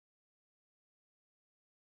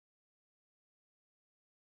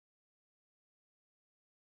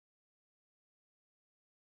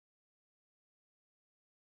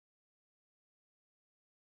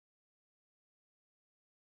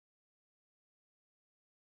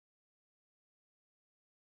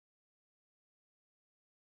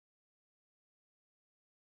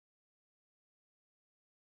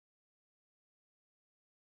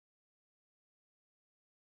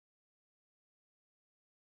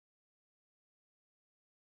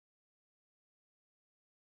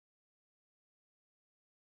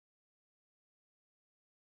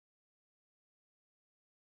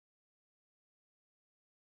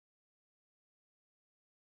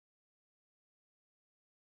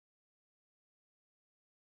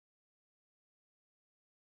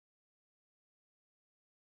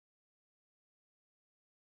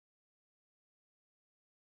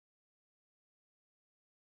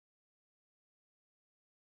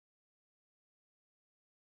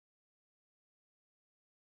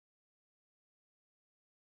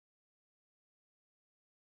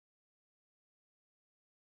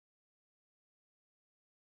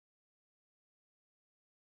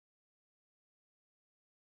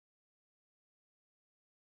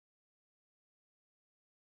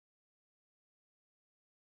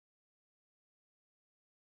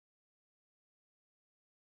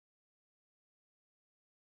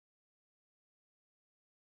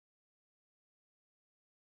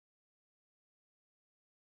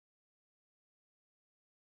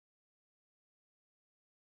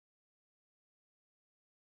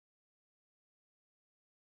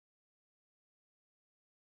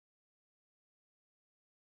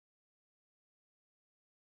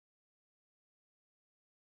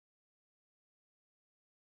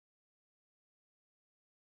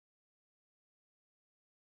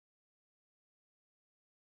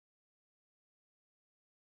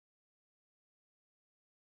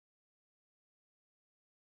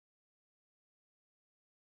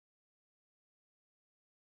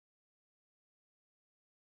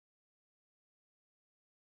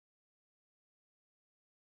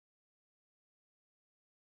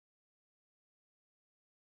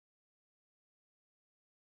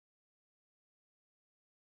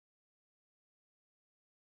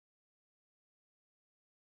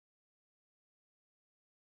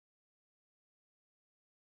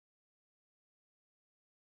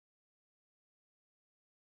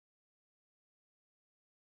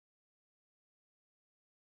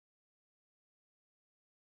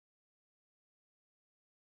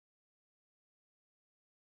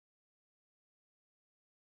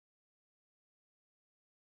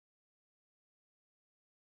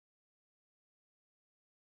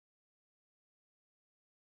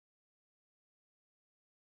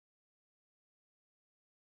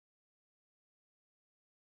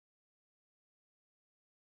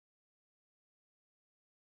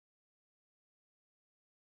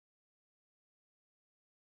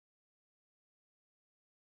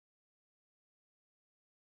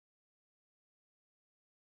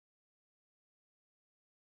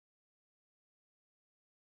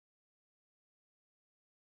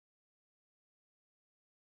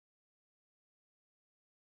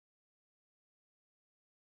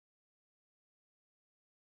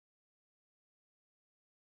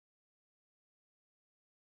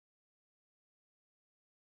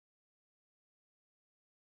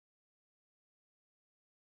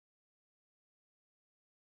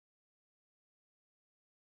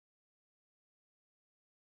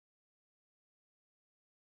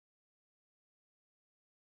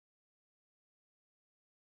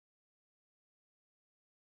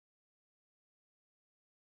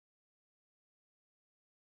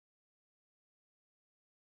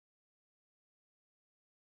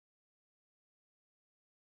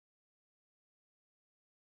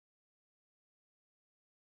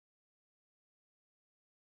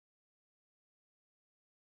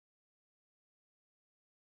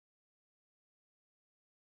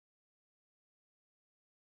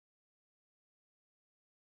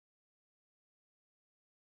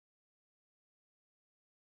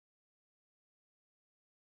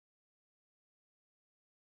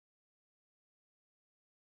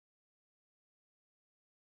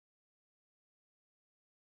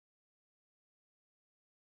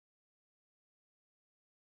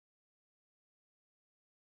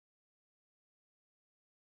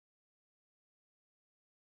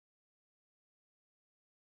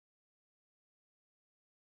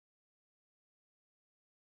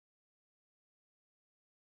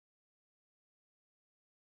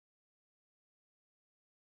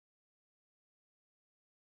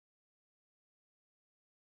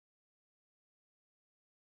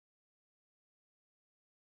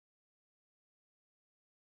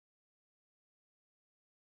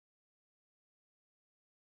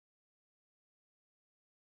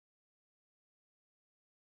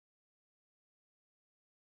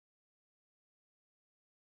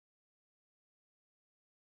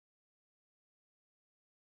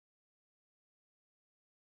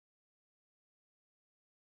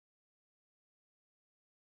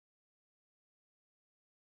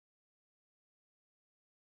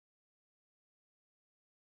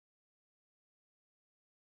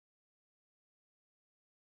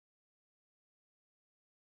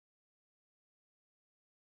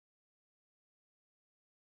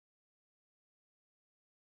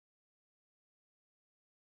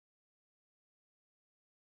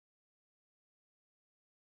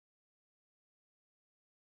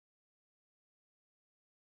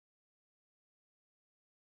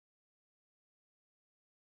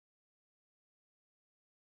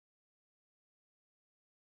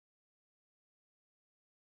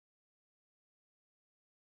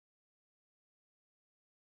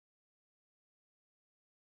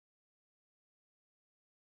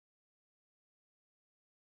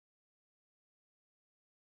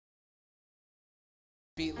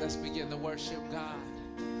feet. Let's begin to worship God.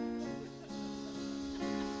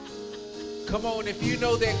 Come on, if you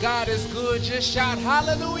know that God is good, just shout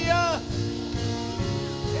hallelujah.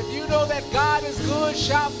 If you know that God is good,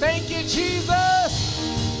 shout thank you, Jesus.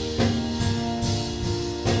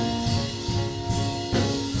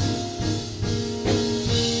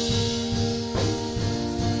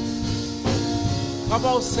 Come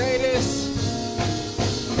on, say this.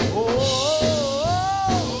 Oh.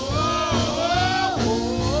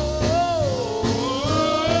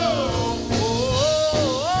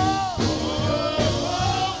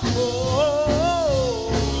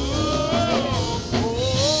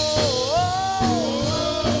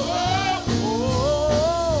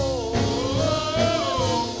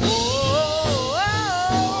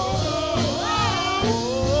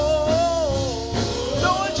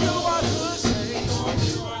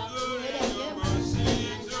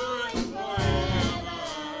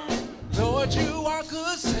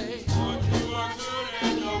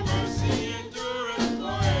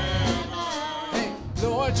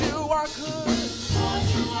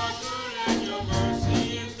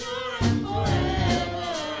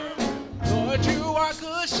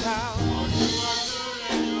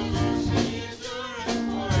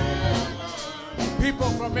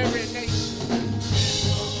 People from every nation.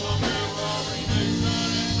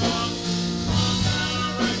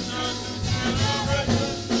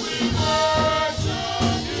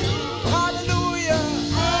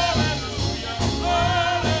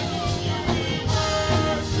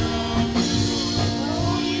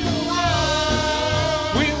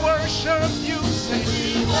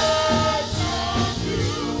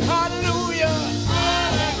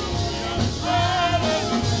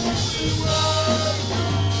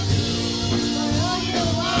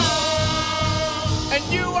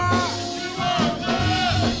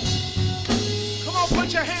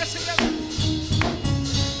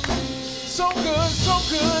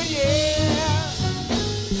 Good, yeah.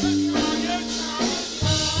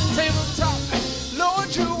 Say it on top.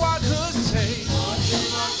 Lord, you are good, say.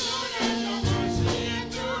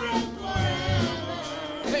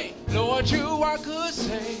 Hey, Lord, you are good,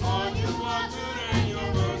 say.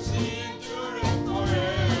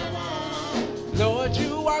 Lord,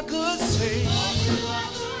 you are good, say.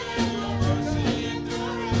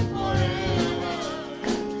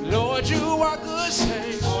 Lord, you are good,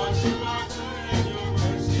 say.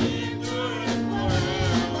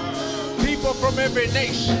 People from every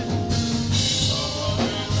nation.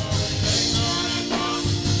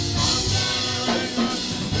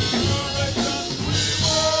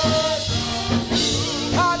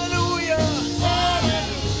 Hallelujah.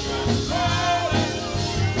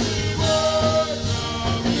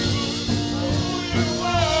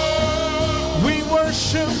 We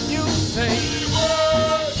worship you, say.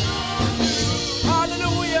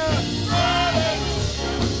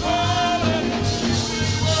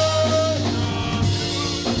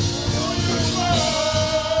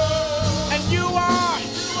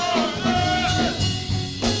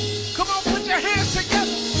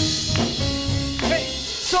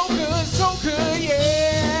 So good,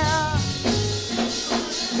 yeah.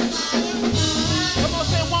 Come on,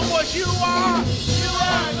 say one more. You are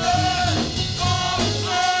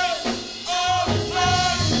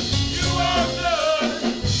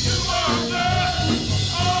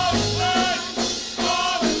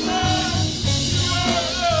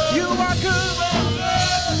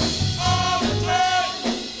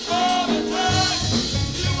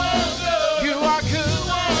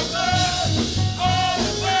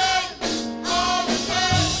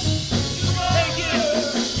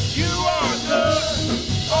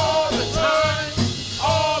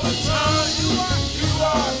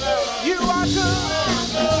good.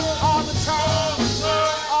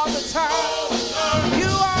 All the time. You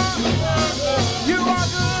are good. You are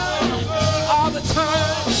good.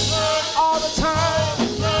 All the time.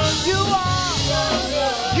 You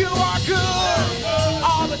are good.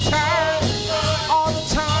 All the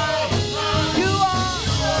time. You are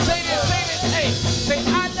good.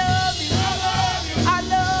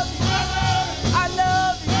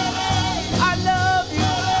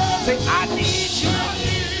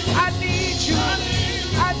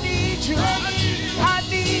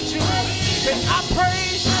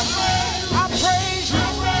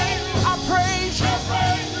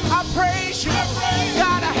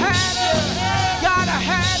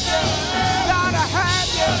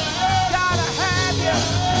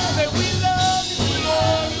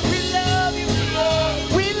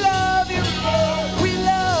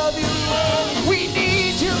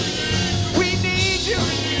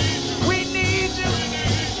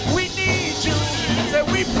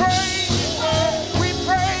 We praise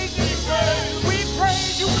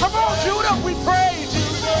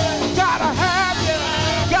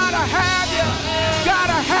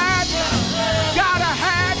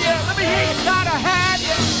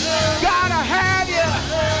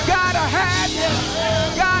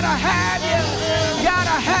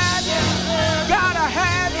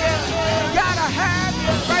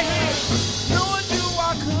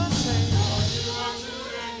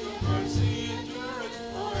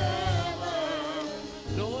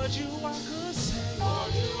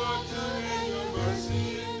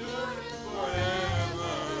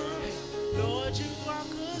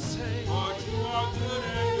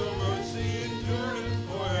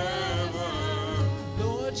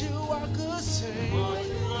Lord, you are good, say. Lord,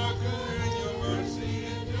 you are good and your mercy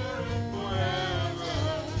endureth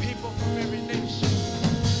forever. People from every nation.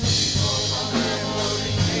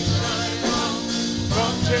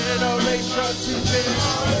 From generation to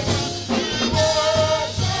generation.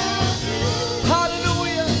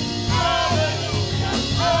 Hallelujah. Hallelujah.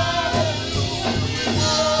 Hallelujah.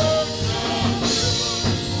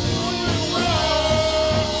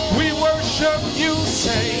 We worship you,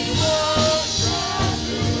 say.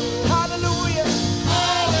 Hallelujah.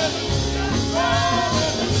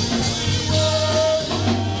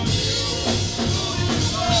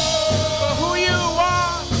 For who you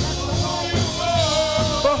are.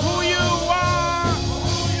 For who you are.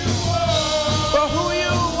 For who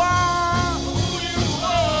you are.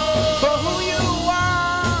 For who you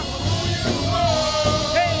are.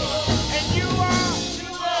 Hey, and you are.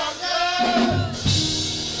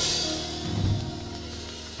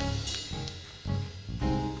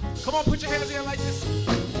 Come on, put your hands in like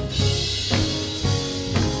this.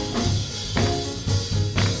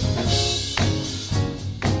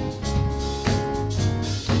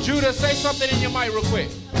 Judah, say something in your mic real quick.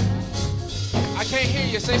 I can't hear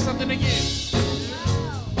you. Say something again.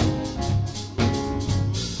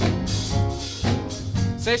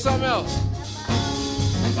 Say something else.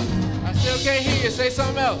 I still can't hear you. Say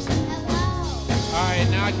something else. All right,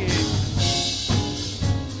 now I can hear you.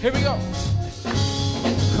 Here we go.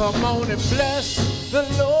 Come on and bless the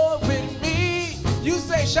Lord with me. You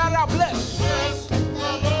say, shout out, bless. Bless the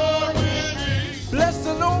Lord with me. Bless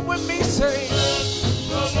the Lord with me. Say,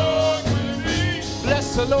 Bless the Lord with me.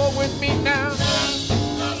 bless the Lord with me now. Bless the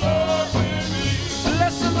Lord with me.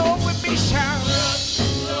 Bless the Lord with me. Shout. Bless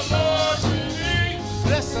the Lord with me.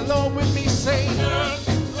 Bless the Lord with me. Say, Bless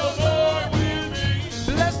the Lord with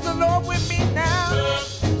me. bless the Lord with me now.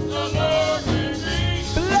 Bless the Lord with me.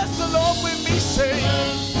 Bless the Lord with me. Say,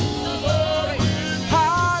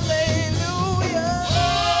 hallelujah.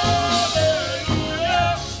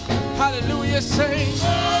 Hallelujah. Hallelujah. Say,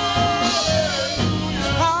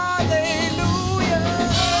 Hallelujah. hallelujah.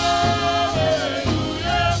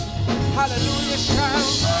 Hallelujah. Hallelujah. Shout.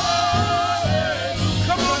 Hallelujah.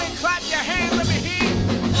 Come on and clap your hands. Let me hear you.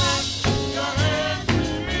 Your hands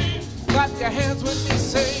with me. Clap your hands with me.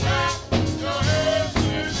 Say, Your hands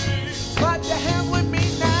with me. clap your hands with me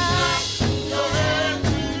now. Your hands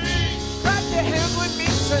with me. Clap your hands with me.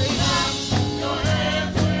 Say, Your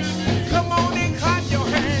hands with me. come on and clap your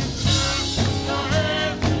hands. Your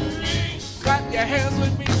hands with me. Clap your hands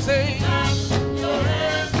with me. Say, Your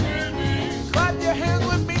hands with me. clap your hands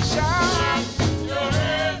with me. Shout. Your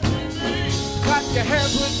hands with me. Clap your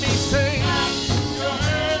hands with me. Say, Your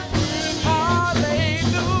hands with me.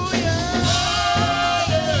 hallelujah.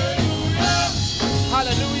 Hallelujah.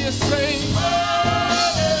 Hallelujah. Say,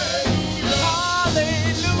 Hallelujah.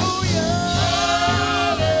 hallelujah.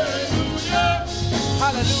 Hallelujah.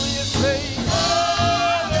 Hallelujah. Say,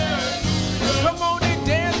 Hallelujah. come on and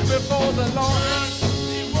dance before the Lord.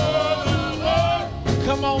 Before the Lord.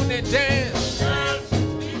 Come on and dance. Dance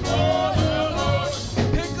before the Lord.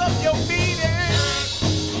 Pick up your feet and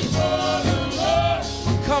Before the Lord.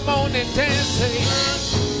 come on and dance. Say,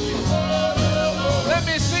 Before the Lord. let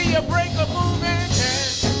me see you break a move and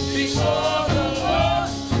dance. Before the Lord.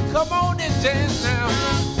 Come on and dance now.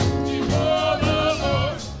 Before the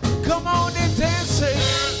Lord. Come on and dance. Say,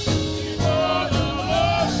 Before the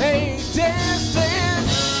Lord. hey, dance,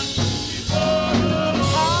 dance. Before the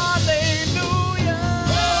Lord. Hallelujah.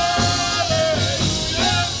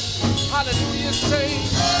 Hallelujah. Hallelujah. Say,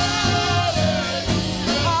 Hallelujah.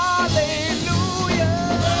 hallelujah.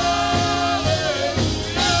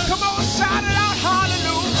 Hallelujah. Come on, shout it out.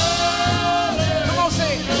 Hallelujah. Come on,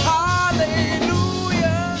 say,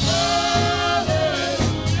 hallelujah.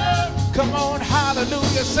 Hallelujah. Come on,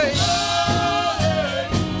 hallelujah. Say,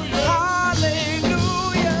 Hallelujah.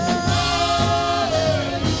 hallelujah.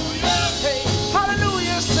 Hey,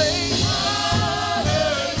 hallelujah. Say,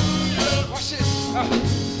 watch this.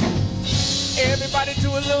 Everybody do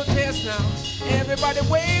a little dance now. Everybody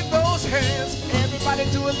wave those hands. Everybody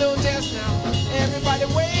do a little dance now. Everybody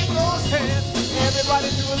wave those hands. Everybody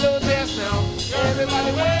do a little dance now.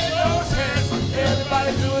 Everybody wave those hands.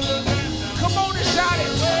 Everybody do a little dance now. Come on and shout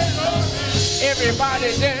it.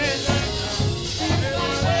 Everybody dance.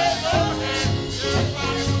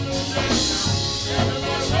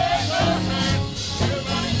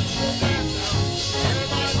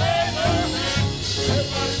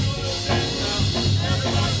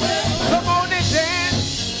 Come on and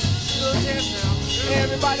dance. Little dance now.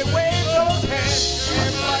 Everybody wave those hands.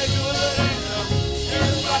 Everybody do a little dance now.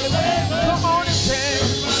 Everybody wave. Come on and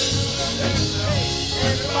dance.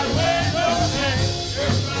 Everybody wave those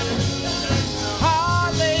hands.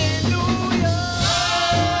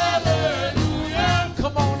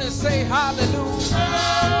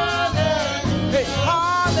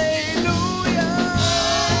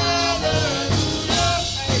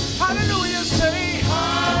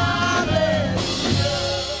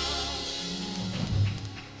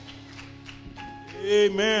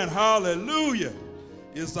 hallelujah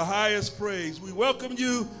is the highest praise. We welcome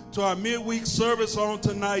you to our midweek service on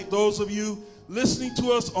tonight. Those of you listening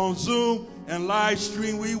to us on Zoom and live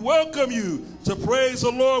stream, we welcome you to praise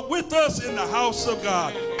the Lord with us in the house of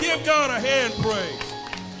God. Give God a hand praise.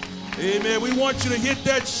 Amen. We want you to hit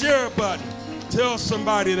that share button. Tell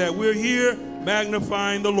somebody that we're here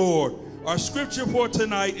magnifying the Lord. Our scripture for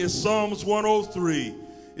tonight is Psalms 103.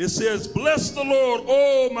 It says, bless the Lord,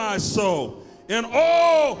 O my soul, and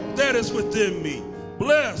all that is within me.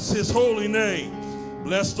 Bless his holy name.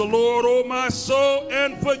 Bless the Lord, O my soul,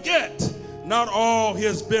 and forget not all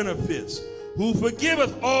his benefits, who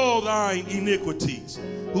forgiveth all thine iniquities,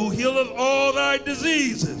 who healeth all thy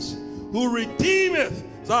diseases, who redeemeth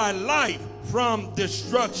thy life from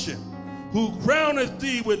destruction, who crowneth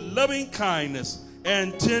thee with loving kindness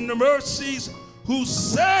and tender mercies, who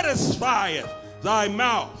satisfieth thy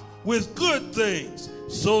mouth with good things,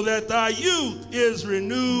 so that thy youth is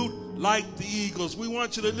renewed like the eagles. We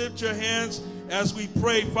want you to lift your hands as we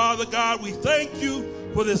pray. Father God, we thank you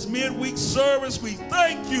for this midweek service. We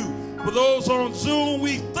thank you for those on Zoom.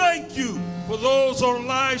 We thank you for those on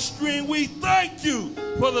live stream. We thank you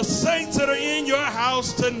for the saints that are in your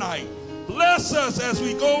house tonight. Bless us as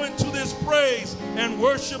we go into this praise and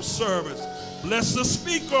worship service. Bless the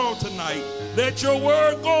speaker on tonight. Let your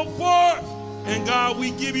word go forth. And God,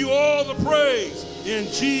 we give you all the praise in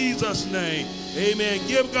Jesus' name. Amen.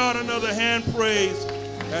 Give God another hand praise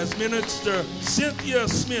as Minister Cynthia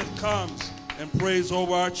Smith comes and prays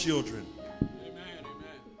over our children. Amen,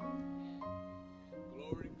 amen.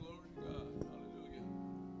 Glory, glory to God. Hallelujah.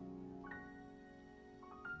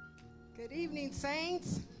 Good evening,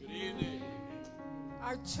 saints. Good evening.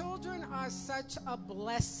 Our children are such a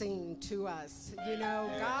blessing to us. You know,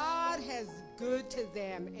 God has good to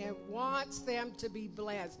them and wants them to be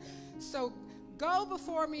blessed. So go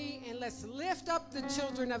before me and let's lift up the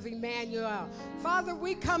children of Emmanuel. Father,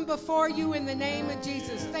 we come before you in the name of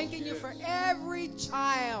Jesus, thanking you for every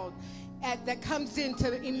child that comes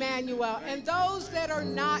into Emmanuel and those that are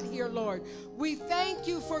not here, Lord. We thank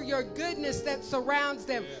you for your goodness that surrounds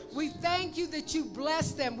them. We thank you that you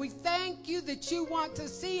bless them. We thank you that you want to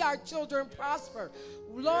see our children prosper.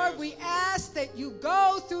 Lord, we ask that you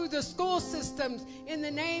go through the school systems in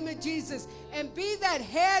the name of Jesus and be that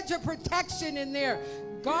hedge of protection in there.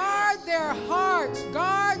 Guard their hearts,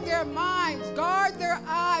 guard their minds, guard their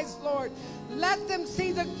eyes, Lord. Let them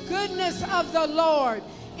see the goodness of the Lord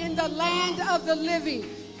in the land of the living.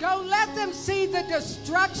 Don't let them see the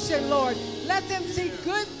destruction, Lord. Let them see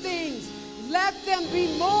good things. Let them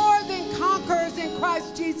be more than conquerors in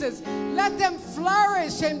Christ Jesus. Let them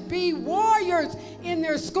flourish and be warriors in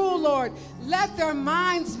their school, Lord. Let their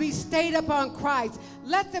minds be stayed upon Christ.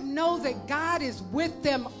 Let them know that God is with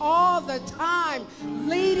them all the time,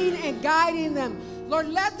 leading and guiding them. Lord,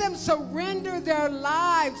 let them surrender their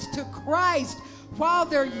lives to Christ while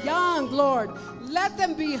they're young, Lord. Let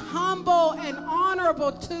them be humble and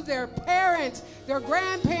honorable to their parents, their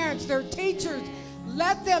grandparents, their teachers.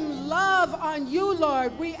 Let them love on you,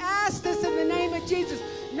 Lord. We ask this in the name of Jesus,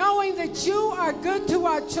 knowing that you are good to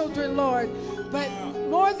our children, Lord. But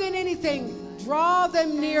more than anything, draw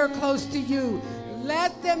them near close to you.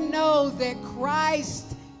 Let them know that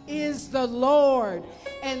Christ is the Lord.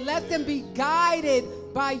 And let them be guided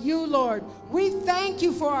by you, Lord. We thank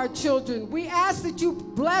you for our children. We ask that you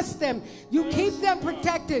bless them. You keep them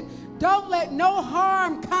protected. Don't let no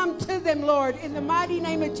harm come to them, Lord. In the mighty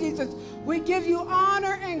name of Jesus, we give you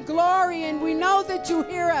honor and glory, and we know that you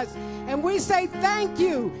hear us. And we say thank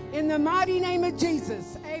you in the mighty name of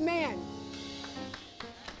Jesus. Amen.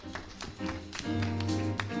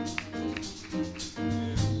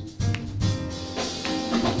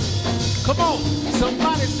 Come on,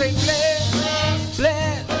 somebody say bless,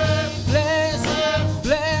 bless, bless,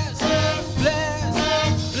 bless, bless,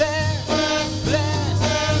 bless,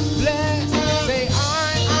 bless, bless. Say I'm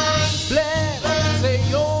blessed. Say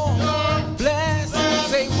you're blessed.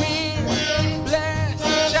 Say we're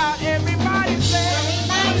blessed. Shout everybody say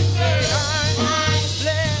I'm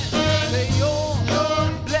blessed. Say you're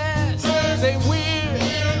blessed. Say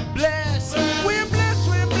we're blessed. We're blessed.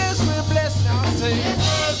 We're blessed. We're blessed. Now say.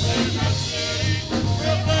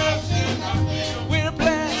 We're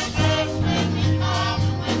blessed.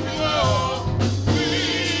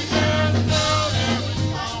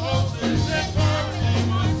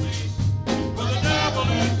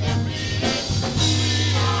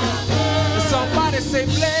 Somebody say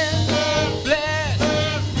bless, bless,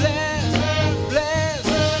 bless, bless,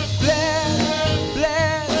 bless,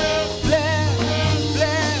 bless, bless,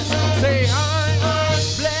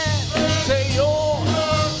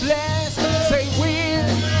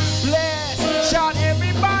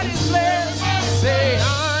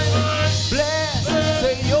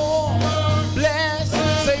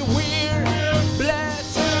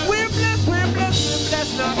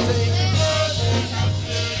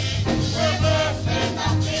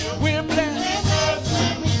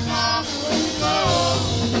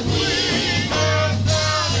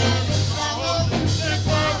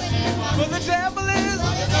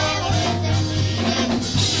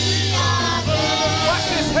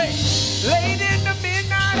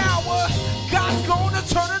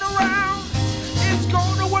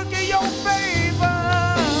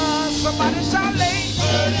 Somebody shout late.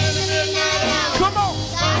 Come on.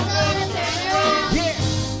 Yeah.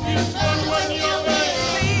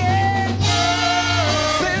 Say yeah.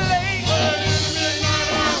 Say late.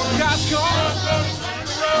 God's gone.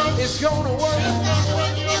 It's gonna work.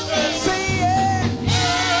 Say yeah.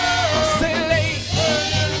 Say late.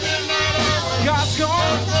 God's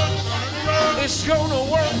gone. It's gonna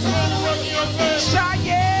work. Shout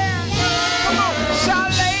yeah. Come on.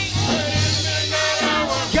 Shout late.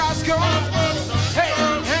 God's gone. Hey,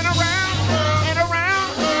 and around, and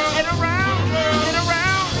around, and around, and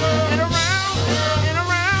around, and around, and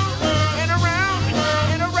around, and around,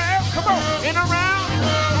 and around. Come on. And around,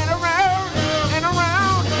 and around, and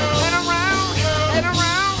around, and around, and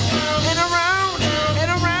around, and around, and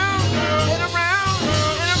around, and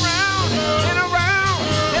around, and around,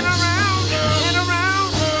 and around, and around,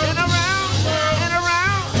 and around, and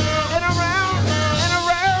around, and around, and around, and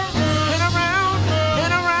around, and around,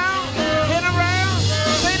 and around, and around.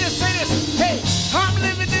 Say this, say this. Hey, I'm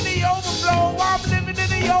living in the overflow. I'm living in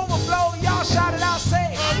the overflow. Y'all shout it out,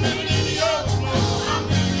 say. I'm living in the overflow. I'm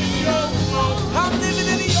living in the overflow. I'm living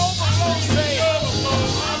in the overflow, say.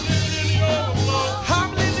 I'm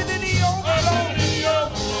living in the overflow.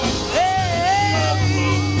 Hey,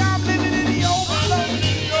 I'm living in the overflow.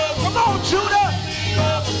 Come on, Judah.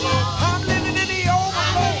 I'm living in the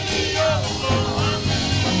overflow.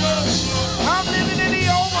 I'm living in the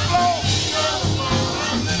overflow.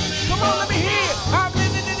 Come on, let me hear it. I'm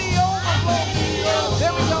living in the overflow.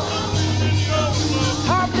 There we go.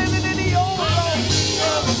 I'm living in the overflow.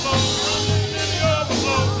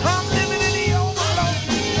 I'm living in the overflow.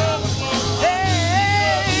 Hey,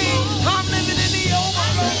 I'm living in the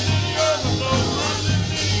overflow.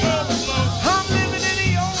 I'm living in the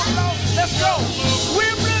overflow. Let's go.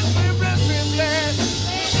 We're blessed, we're blessed, we're blessed.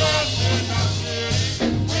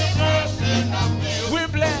 We're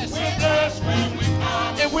blessed.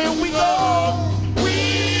 And when we go,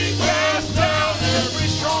 we cast down every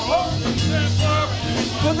stronghold.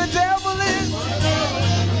 For the devil is.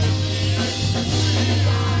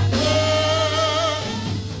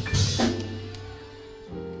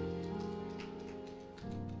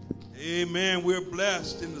 Amen. We're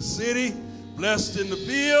blessed in the city, blessed in the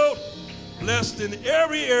field, blessed in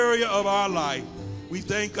every area of our life. We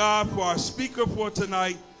thank God for our speaker for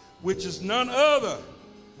tonight, which is none other,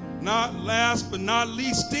 not last but not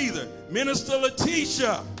least either, Minister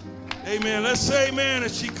Letitia. Amen. Let's say amen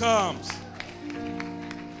as she comes.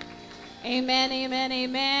 Amen, amen,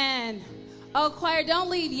 amen. Oh, choir, don't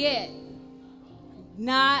leave yet.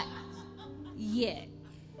 Not yet.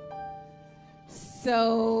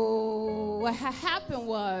 So what happened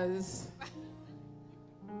was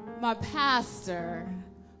my pastor,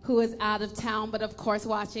 who is out of town, but of course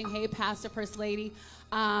watching, hey, Pastor, First Lady,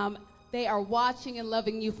 they are watching and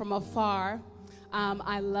loving you from afar.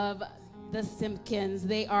 I love the Simpkins.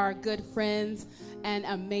 They are good friends and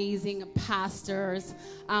amazing pastors.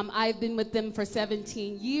 I've been with them for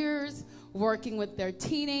 17 years, working with their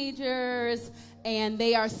teenagers, and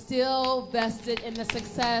they are still vested in the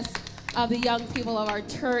success of the young people of our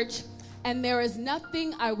church, and there is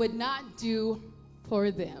nothing I would not do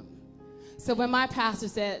for them. So when my pastor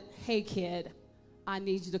said, hey, kid, I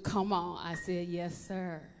need you to come on, I said, yes,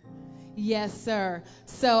 sir. Yes, sir.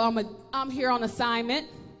 So I'm here on assignment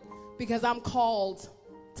because I'm called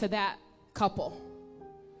to that couple.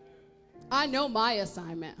 I know my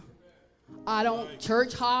assignment. I don't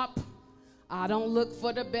church hop. I don't look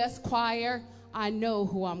for the best choir. I know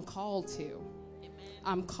who I'm called to.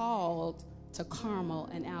 I'm called to Carmel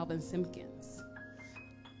and Alvin Simpkins.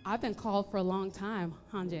 I've been called for a long time,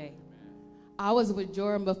 Hanjay. I was with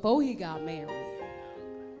Jordan before he got married.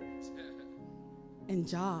 And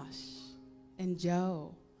Josh and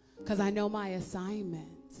Joe, because I know my assignment.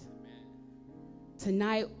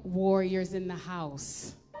 Tonight, warriors in the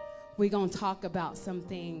house, we're going to talk about some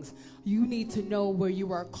things. You need to know where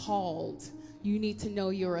you are called. You need to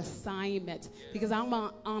know your assignment, because I'm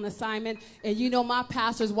on assignment, and you know my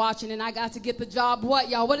pastor's watching, and I got to get the job what,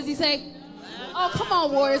 y'all? What does he say? Oh, come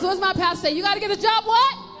on, warriors. What does my pastor say? You got to get the job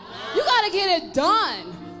what? You got to get it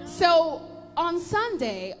done. So on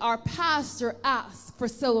Sunday, our pastor asked for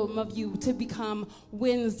some of you to become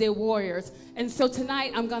Wednesday warriors. And so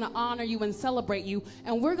tonight, I'm going to honor you and celebrate you,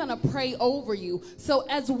 and we're going to pray over you. So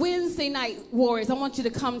as Wednesday night warriors, I want you to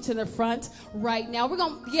come to the front right now. We're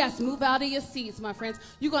going to, yes, move out of your seats, my friends.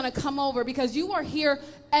 You're going to come over because you are here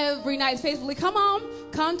every night faithfully. Come on,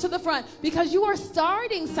 come to the front because you are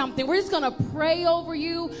starting something. We're just going to pray over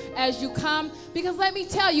you as you come, because let me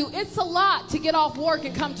tell you, it's a lot to get off work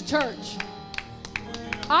and come to church.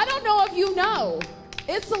 I don't know if you know.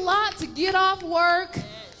 It's a lot to get off work,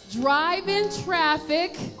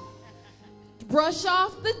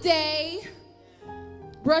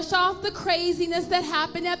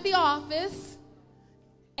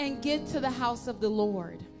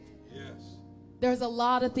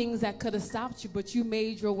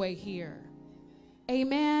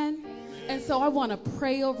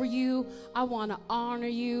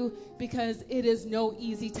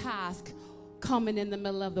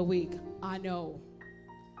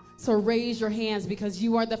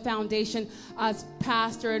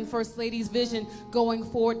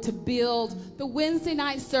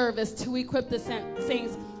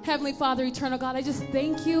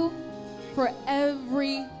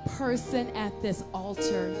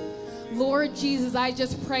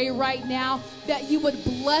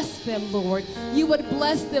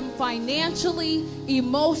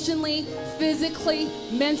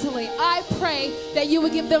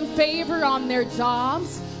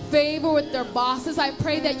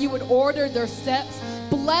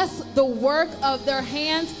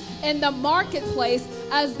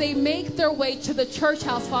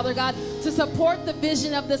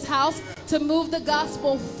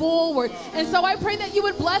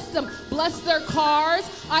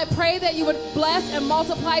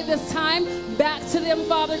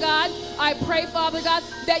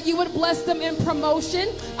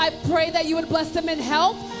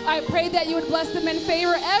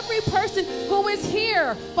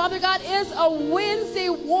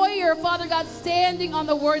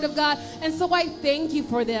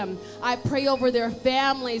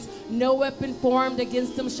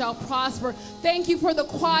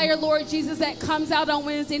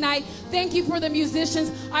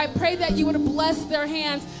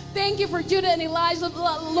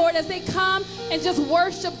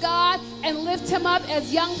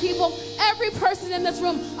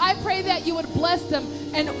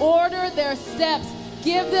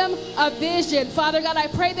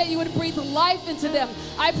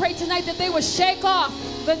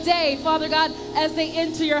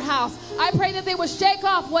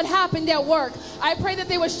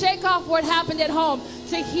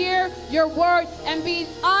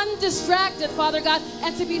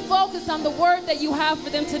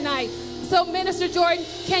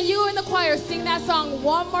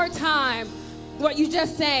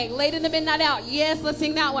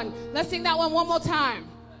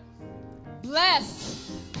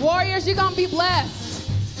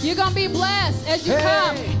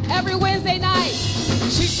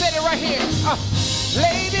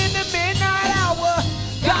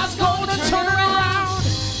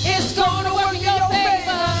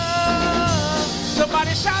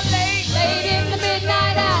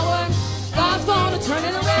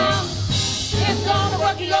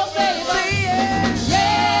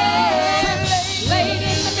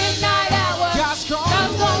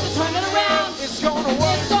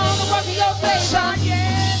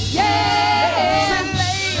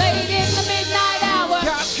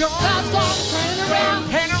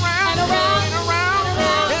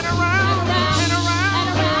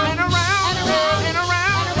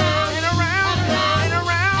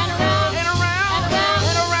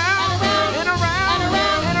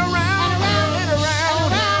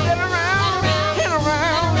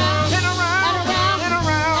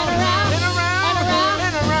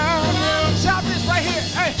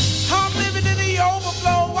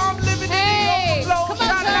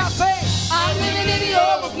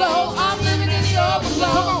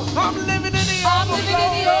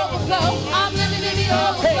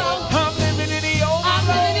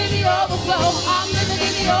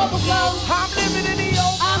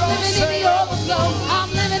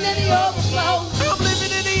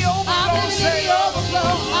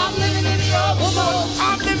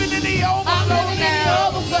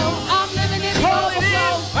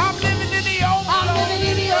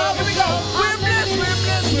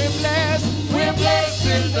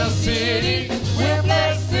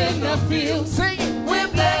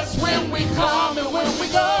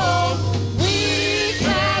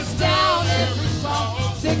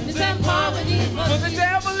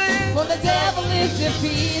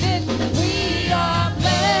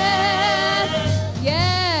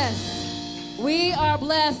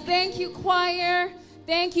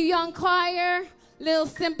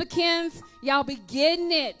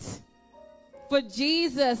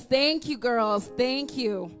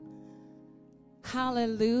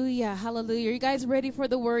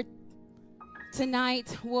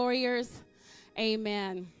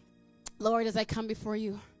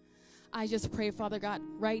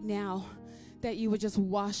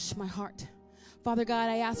 Father God,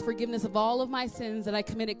 I ask forgiveness of all of my sins that I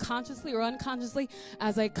committed consciously or unconsciously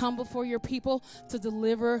as I come before your people to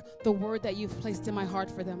deliver the word that you've placed in my heart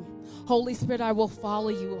for them. Holy Spirit, I will follow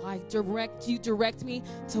you. Direct me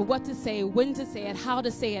to what to say, when to say it, how to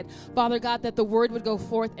say it. Father God, that the word would go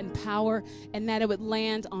forth in power and that it would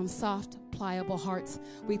land on soft, pliable hearts.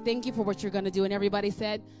 We thank you for what you're going to do. And everybody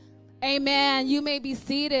said, amen. You may be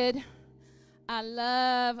seated. I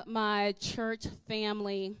love my church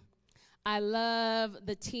family. I love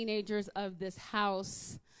the teenagers of this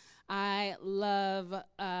house. I love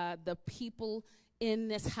the people in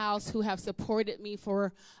this house who have supported me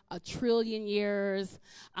for 1 trillion years,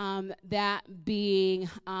 that being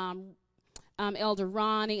Elder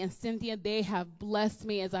Ronnie and Cynthia. They have blessed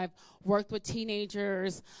me as I've worked with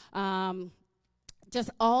teenagers. Just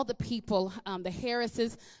all the people, the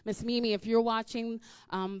Harrises, Miss Mimi, if you're watching,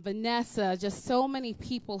 Vanessa, just so many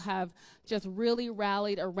people have just really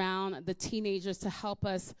rallied around the teenagers to help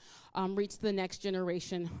us reach the next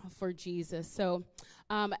generation for Jesus. So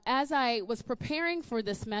as I was preparing for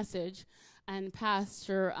this message, and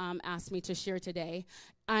Pastor asked me to share today,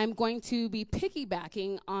 I'm going to be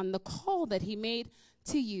piggybacking on the call that he made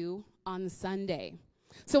to you on Sunday.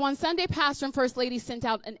 So on Sunday, Pastor and First Lady sent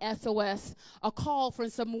out an SOS, a call for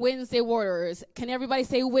some Wednesday warriors. Can everybody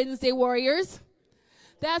say Wednesday warriors?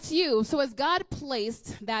 That's you. So as God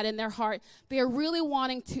placed that in their heart, they are really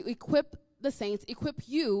wanting to equip the saints, equip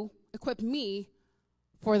you, equip me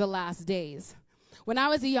for the last days. When I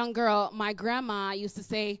was a young girl, my grandma used to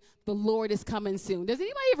say, the Lord is coming soon. Did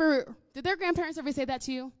their grandparents ever say that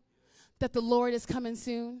to you? That the Lord is coming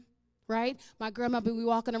soon, right? My grandma would be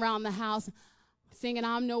walking around the house singing,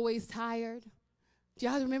 I'm no ways tired. Do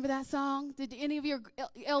y'all remember that song? Did any of your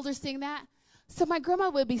elders sing that? So my grandma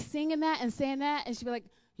would be singing that and saying that, and she'd be like,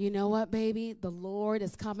 you know what, baby? The Lord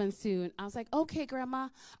is coming soon. I was like, okay, Grandma.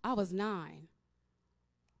 I was 9.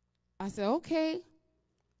 I said, okay.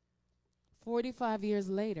 45 years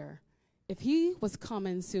later, if he was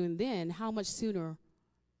coming soon then, how much sooner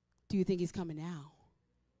do you think he's coming now?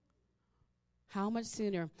 How much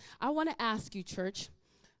sooner? I want to ask you, church,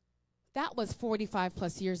 that was 45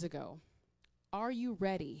 plus years ago. Are you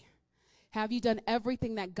ready? Have you done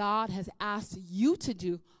everything that God has asked you to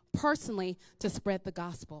do personally to spread the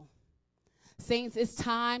gospel? Saints, it's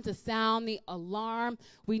time to sound the alarm.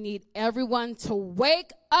 We need everyone to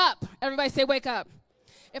wake up. Everybody say wake up.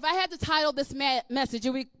 If I had to title this message, it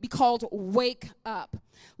would be called Wake Up.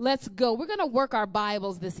 Let's go. We're going to work our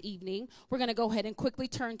Bibles this evening. We're going to go ahead and quickly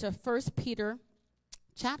turn to 1 Peter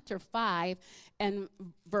chapter 5 and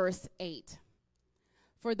verse 8.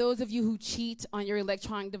 For those of you who cheat on your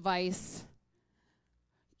electronic device,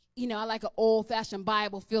 you know, I like an old-fashioned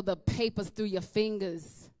Bible, feel the papers through your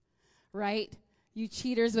fingers, right? You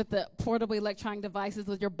cheaters with the portable electronic devices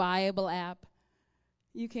with your Bible app,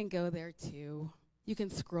 you can go there too. You can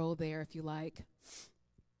scroll there if you like.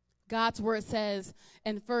 God's word says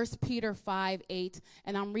in 1 Peter 5:8,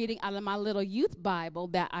 and I'm reading out of my little youth Bible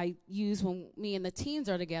that I use when me and the teens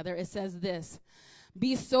are together. It says this: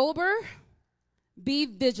 be sober, be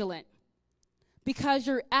vigilant, because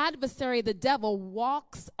your adversary, the devil,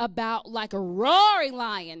 walks about like a roaring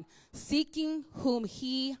lion, seeking whom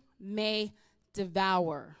he may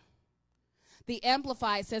devour. The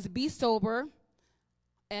Amplified says, be sober,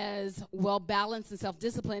 as well-balanced and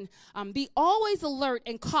self-disciplined. Be always alert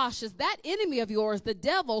and cautious. That enemy of yours, the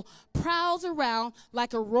devil, prowls around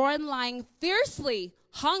like a roaring lion, fiercely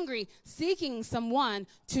hungry, seeking someone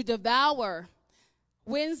to devour.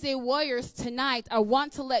 Wednesday warriors, tonight, I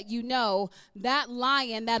want to let you know that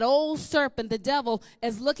lion, that old serpent, the devil,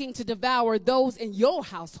 is looking to devour those in your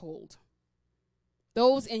household,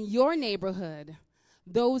 those in your neighborhood,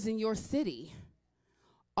 those in your city.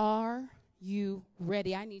 Are you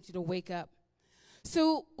ready? I need you to wake up.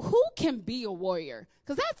 So who can be a warrior?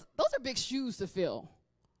 Because those are big shoes to fill.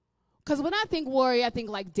 Because when I think warrior, I think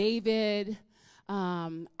like David.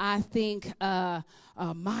 I think a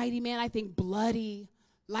mighty man. I think bloody,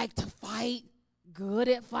 like to fight, good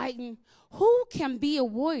at fighting. Who can be a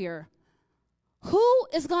warrior? Who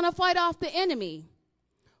is going to fight off the enemy?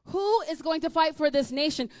 Who is going to fight for this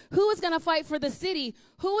nation? Who is going to fight for the city?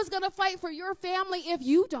 Who is going to fight for your family if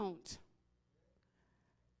you don't?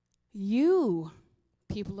 You,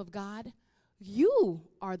 people of God, you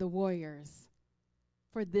are the warriors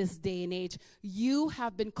for this day and age. You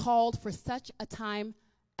have been called for such a time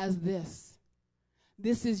as this.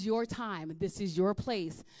 This is your time. This is your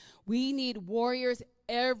place. We need warriors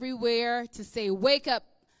everywhere to say, wake up.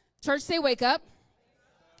 Church, say, wake up.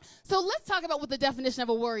 So let's talk about what the definition of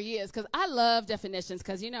a warrior is, because I love definitions,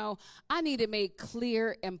 because, I need it made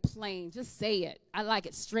clear and plain. Just say it. I like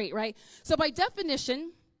it straight, right? So by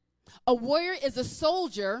definition, a warrior is a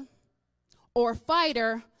soldier or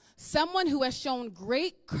fighter, someone who has shown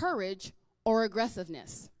great courage or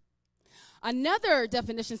aggressiveness. Another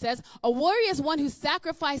definition says, a warrior is one who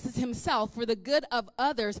sacrifices himself for the good of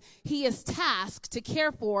others he is tasked to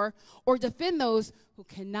care for or defend those who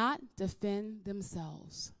cannot defend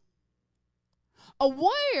themselves. A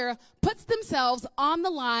warrior puts themselves on the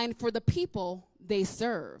line for the people they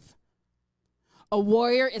serve. A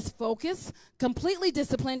warrior is focused, completely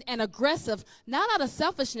disciplined, and aggressive, not out of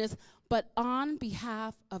selfishness, but on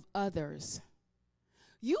behalf of others.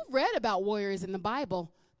 You've read about warriors in the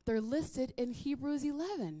Bible. They're listed in Hebrews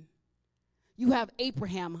 11. You have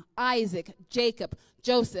Abraham, Isaac, Jacob,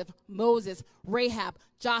 Joseph, Moses, Rahab,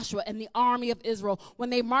 Joshua, and the army of Israel when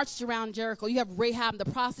they marched around Jericho. You have Rahab the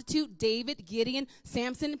prostitute, David, Gideon,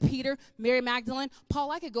 Samson, Peter, Mary Magdalene.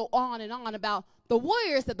 Paul, I could go on and on about the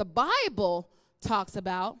warriors that the Bible talks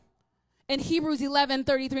about. In Hebrews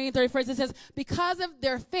 11:33 and 34, it says, because of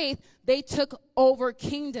their faith, they took over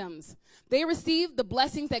kingdoms. They received the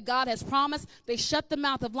blessings that God has promised. They shut the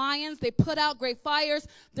mouth of lions. They put out great fires.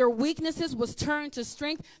 Their weaknesses was turned to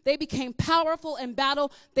strength. They became powerful in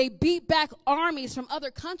battle. They beat back armies from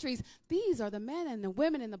other countries. These are the men and the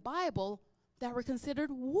women in the Bible that were considered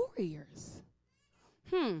warriors.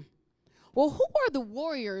 Well, who are the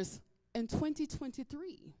warriors in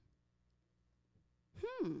 2023?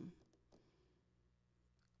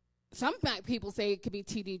 Some people say it could be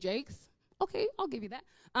T.D. Jakes. Okay, I'll give you that.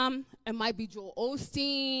 It might be Joel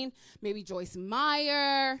Osteen, maybe Joyce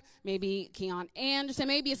Meyer, maybe Keon Anderson,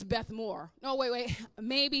 maybe it's Beth Moore. No, wait.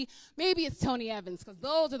 Maybe it's Tony Evans, because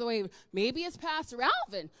those are the way. Maybe it's Pastor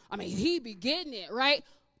Alvin. I mean, he be getting it, right?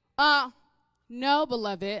 No,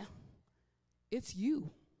 beloved, it's you.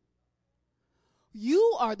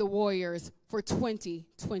 You are the warriors for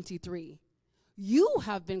 2023. You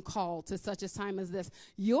have been called to such a time as this.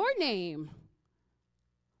 Your name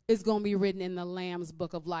is going to be written in the Lamb's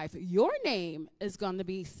book of life. Your name is going to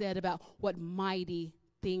be said about what mighty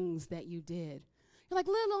things that you did. You're like,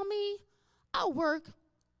 little on me, I work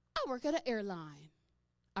at an airline.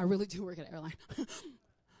 I really do work at an airline.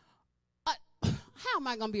 How am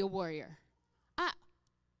I going to be a warrior?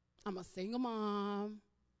 I'm a single mom.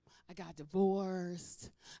 I got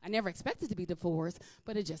divorced. I never expected to be divorced,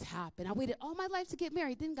 but it just happened. I waited all my life to get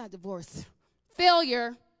married, then got divorced.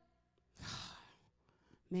 Failure.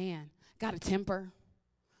 Man, got a temper.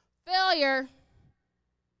 Failure.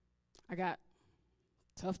 I got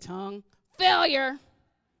tough tongue. Failure.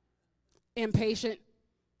 Impatient.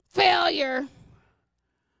 Failure.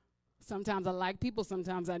 Sometimes I like people,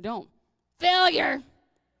 sometimes I don't. Failure.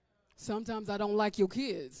 Sometimes I don't like your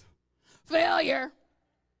kids. Failure.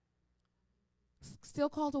 Still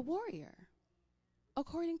called a warrior,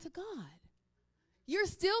 according to God. You're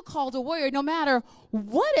still called a warrior no matter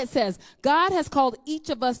what it says. God has called each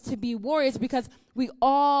of us to be warriors because we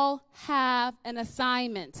all have an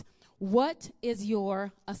assignment. What is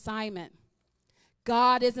your assignment?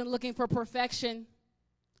 God isn't looking for perfection.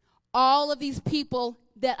 All of these people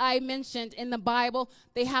that I mentioned in the Bible,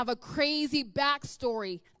 they have a crazy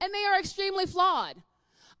backstory, and they are extremely flawed.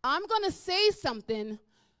 I'm going to say something.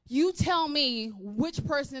 You tell me which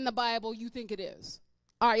person in the Bible you think it is.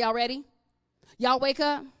 All right, y'all ready? Y'all wake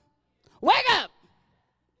up. Wake up,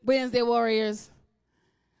 Wednesday warriors.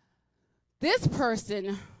 This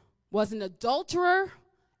person was an adulterer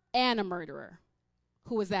and a murderer.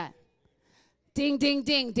 Who was that? Ding, ding,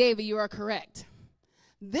 ding. David, you are correct.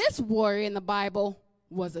 This warrior in the Bible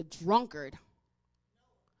was a drunkard.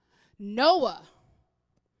 Noah.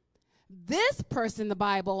 This person in the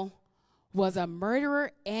Bible was a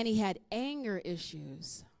murderer, and he had anger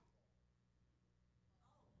issues.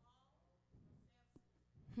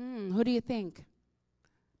 Who do you think?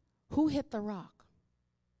 Who hit the rock?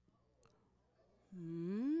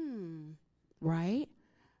 Right?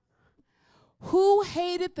 Who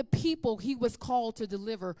hated the people he was called to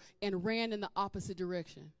deliver and ran in the opposite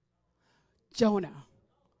direction? Jonah.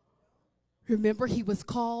 Remember, he was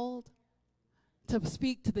called to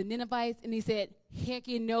speak to the Ninevites, and he said, heck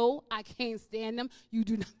you know, I can't stand them.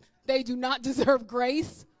 They do not deserve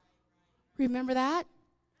grace. Remember that?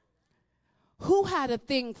 Who had a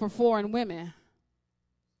thing for foreign women?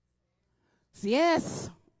 Yes.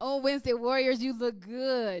 Oh, Wednesday warriors, you look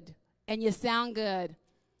good and you sound good.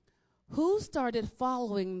 Who started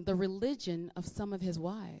following the religion of some of his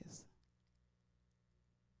wives?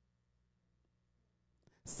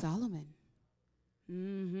 Solomon.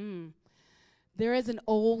 There is an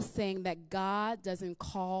old saying that God doesn't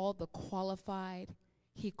call the qualified,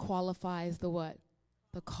 he qualifies the what?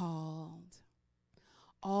 The called.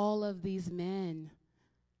 All of these men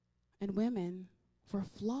and women were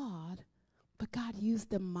flawed, but God used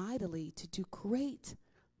them mightily to do great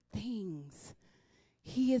things.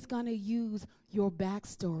 He is going to use your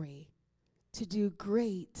backstory to do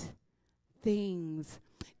great things.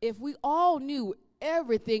 If we all knew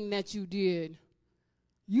everything that you did,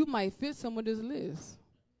 you might fit some of this list.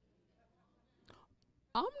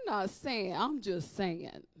 I'm not saying, I'm just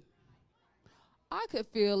saying. I could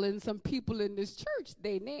fill in some people in this church,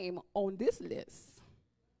 they name on this list.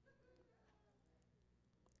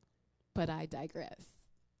 But I digress.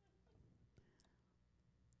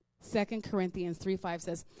 2 Corinthians 3:5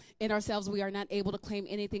 says, in ourselves we are not able to claim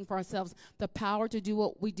anything for ourselves. The power to do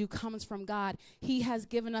what we do comes from God. He has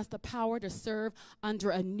given us the power to serve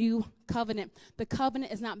under a new covenant. The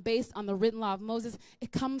covenant is not based on the written law of Moses.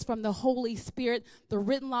 It comes from the Holy Spirit. The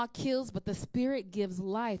written law kills, but the Spirit gives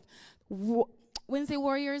life. Wednesday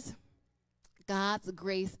Warriors, God's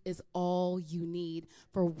grace is all you need.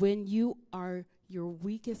 For when you are your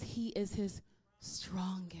weakest, he is his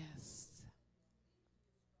strongest.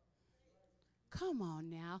 Come on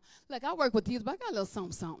now. Look, I work with youth, but I got a little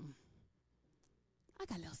something. I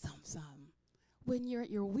got a little something. When you're at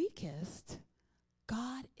your weakest,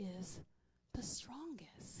 God is the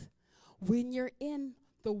strongest. When you're in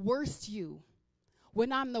the worst you,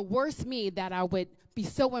 when I'm the worst me that I would be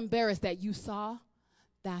so embarrassed that you saw,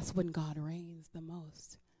 that's when God reigns the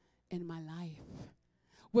most in my life.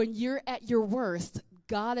 When you're at your worst,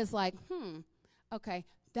 God is like, okay,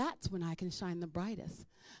 that's when I can shine the brightest.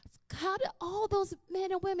 How did all those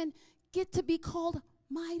men and women get to be called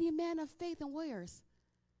mighty men of faith and warriors?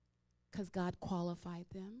 Because God qualified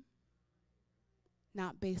them.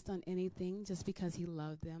 Not based on anything, just because he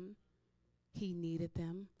loved them. He needed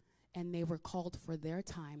them. And they were called for their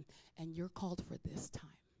time. And you're called for this time.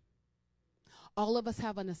 All of us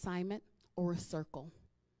have an assignment or a circle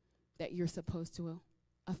that you're supposed to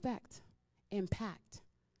affect, impact.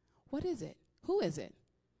 What is it? Who is it?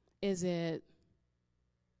 Is it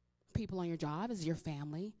people on your job? Is it your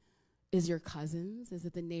family? Is it your cousins? Is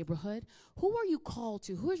it the neighborhood? Who are you called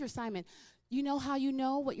to? Who is your assignment? You know how you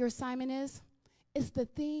know what your assignment is? It's the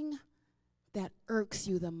thing that irks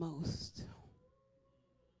you the most.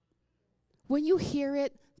 When you hear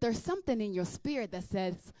it, there's something in your spirit that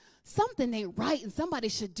says something ain't right and somebody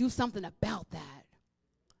should do something about that.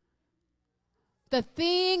 The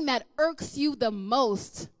thing that irks you the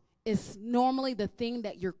most is normally the thing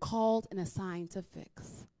that you're called and assigned to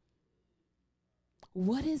fix.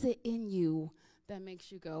 What is it in you that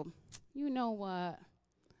makes you go, you know what?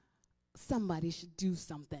 Somebody should do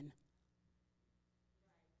something.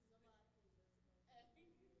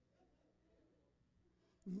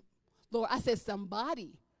 Lord, I said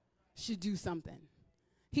somebody should do something.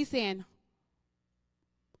 He's saying,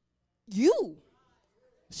 you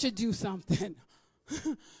should do something.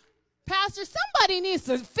 Pastor, somebody needs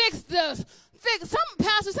to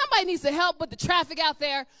somebody needs to help with the traffic out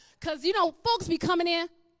there. Because, folks be coming in.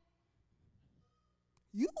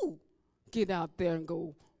 You get out there and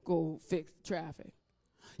go fix the traffic.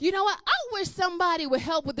 You know what? I wish somebody would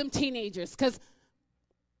help with them teenagers. Because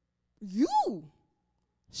you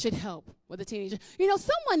should help with the teenagers.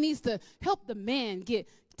 Someone needs to help the men get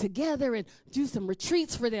together and do some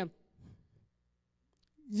retreats for them.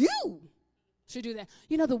 You should do that.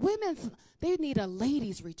 The women's, they need a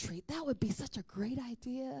ladies' retreat. That would be such a great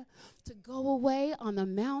idea to go away on the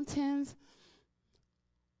mountains.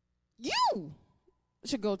 You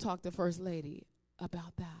should go talk to First Lady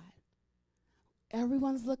about that.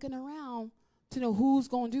 Everyone's looking around to know who's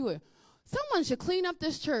going to do it. Someone should clean up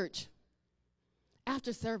this church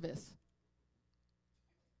after service.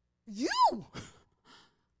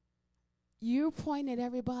 You're pointing at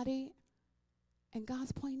everybody, and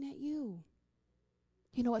God's pointing at you.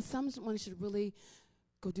 You know what? Someone should really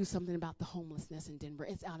go do something about the homelessness in Denver.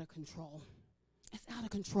 It's out of control. It's out of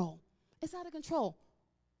control. It's out of control.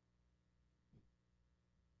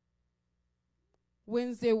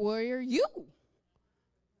 Wednesday Warrior, you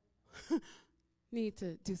need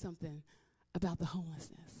to do something about the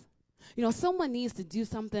homelessness. Someone needs to do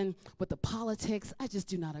something with the politics. I just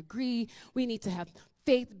do not agree. We need to have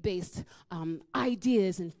faith-based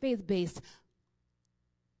ideas and faith-based.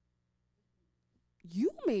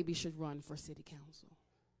 You maybe should run for city council.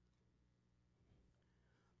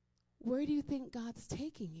 Where do you think God's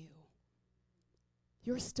taking you?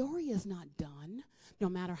 Your story is not done, no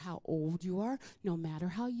matter how old you are, no matter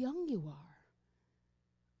how young you are.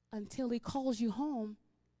 Until he calls you home,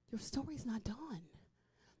 your story's not done.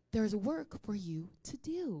 there's work for you to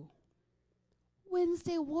do.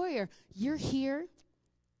 Wednesday Warrior, you're here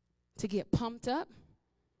to get pumped up,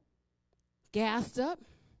 gassed up,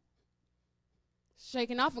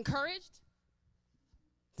 shaken off, encouraged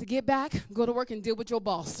to get back, go to work, and deal with your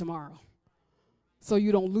boss tomorrow so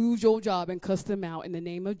you don't lose your job and cuss them out in the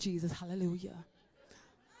name of Jesus. Hallelujah.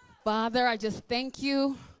 Father, I just thank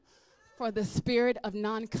you for the spirit of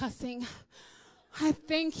non-cussing. I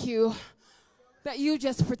thank you that you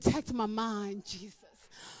just protect my mind, Jesus.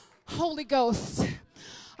 Holy Ghost,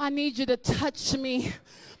 I need you to touch me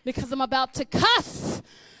because I'm about to cuss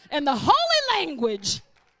in the holy language.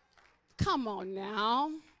 Come on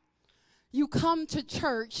now. You come to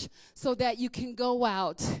church so that you can go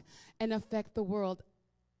out and affect the world.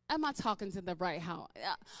 Am I talking to the right house?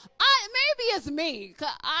 Maybe it's me.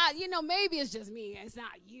 Maybe it's just me. It's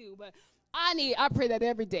not you, but I pray that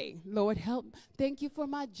every day. Lord, help. Thank you for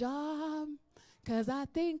my job, because I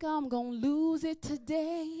think I'm going to lose it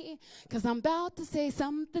today, because I'm about to say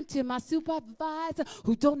something to my supervisor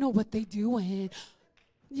who don't know what they're doing.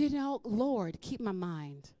 Lord, keep my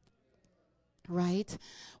mind. Right?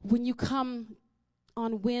 When you come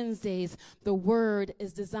on Wednesdays, the word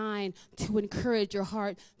is designed to encourage your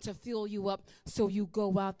heart, to fill you up, so you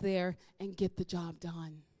go out there and get the job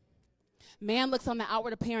done. Man looks on the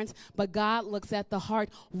outward appearance, but God looks at the heart.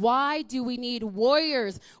 Why do we need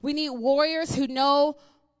warriors? We need warriors who know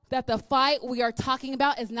that the fight we are talking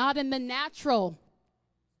about is not in the natural.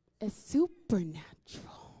 It's supernatural.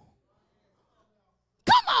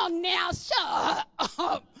 Come on now, shut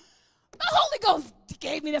up. The Holy Ghost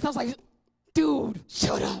gave me this. I was like, dude,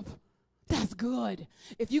 shut up. That's good.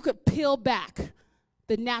 If you could peel back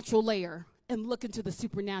the natural layer and look into the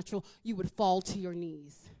supernatural, you would fall to your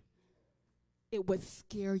knees. It would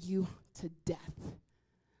scare you to death.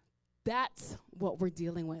 That's what we're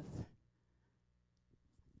dealing with.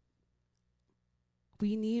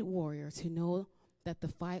 We need warriors who know that the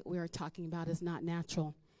fight we are talking about is not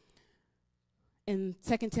natural. In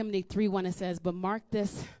 2 Timothy 3:1 it says, but mark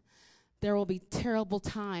this, there will be terrible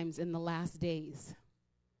times in the last days.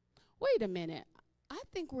 Wait a minute. I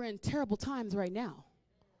think we're in terrible times right now.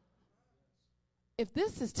 If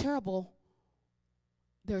this is terrible,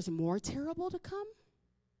 there's more terrible to come?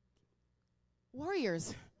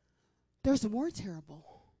 Warriors, there's more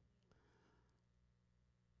terrible.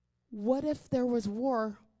 What if there was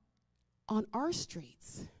war on our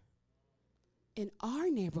streets, in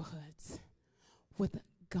our neighborhoods, with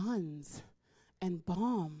guns and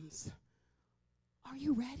bombs? Are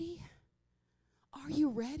you ready? Are you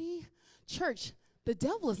ready? Church, the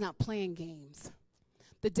devil is not playing games.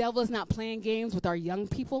 The devil is not playing games with our young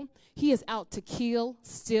people. He is out to kill,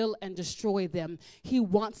 steal, and destroy them. He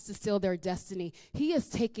wants to steal their destiny. He is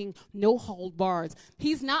taking no hold bars.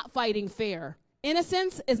 He's not fighting fair.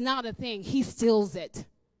 Innocence is not a thing. He steals it.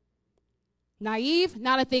 Naive,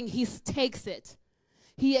 not a thing. He takes it.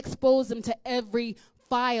 He exposed them to every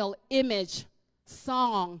file, image,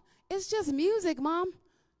 song. It's just music, Mom.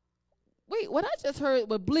 Wait, what I just heard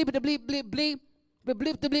was bleep, bleep, bleep, bleep, bleep,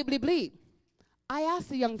 bleep, bleep, bleep, bleep. I asked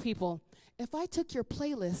the young people, if I took your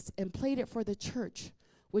playlist and played it for the church,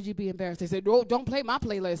 would you be embarrassed? They said, no, don't play my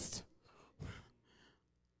playlist.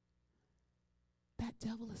 That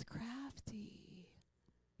devil is crafty.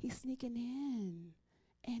 He's sneaking in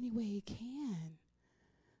any way he can.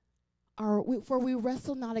 For we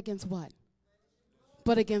wrestle not against what?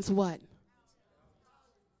 But against what?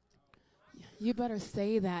 You better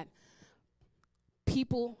say that.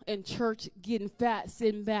 People in church getting fat,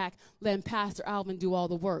 sitting back, letting Pastor Alvin do all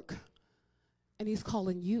the work. And he's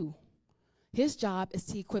calling you. His job is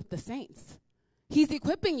to equip the saints. He's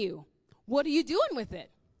equipping you. What are you doing with it?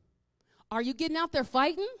 Are you getting out there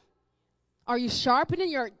fighting? Are you sharpening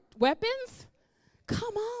your weapons?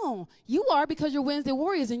 Come on. You are, because you're Wednesday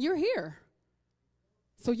Warriors and you're here.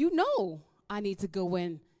 So you know I need to go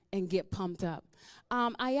in and get pumped up.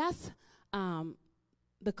 I asked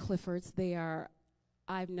the Cliffords.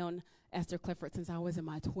 I've known Esther Clifford since I was in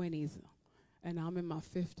my 20s, and I'm in my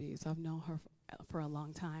 50s. I've known her for a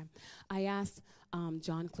long time. I asked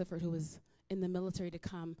John Clifford, who was in the military, to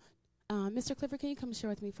come. Mr. Clifford, can you come share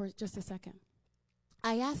with me for just a second?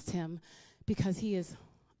 I asked him, because he is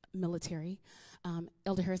military.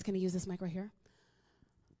 Elder Harris, can you use this mic right here?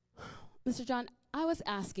 Mr. John, I was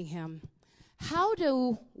asking him, how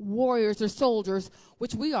do warriors or soldiers,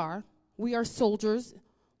 which we are soldiers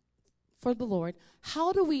for the Lord,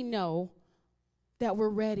 how do we know that we're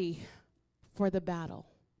ready for the battle?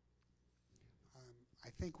 I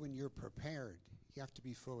think when you're prepared, you have to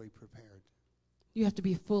be fully prepared. You have to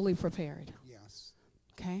be fully prepared. Yes.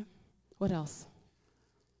 Okay. What else?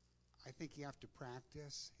 I think you have to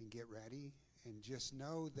practice and get ready and just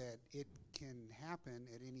know that it can happen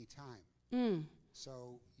at any time.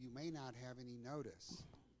 So you may not have any notice.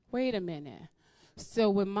 Wait a minute. So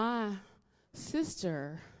when my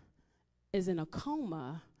sister is in a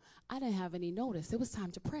coma, I didn't have any notice. It was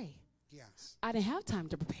time to pray. Yes. I didn't have time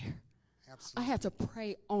to prepare. Absolutely. I had to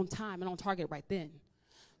pray on time and on target right then.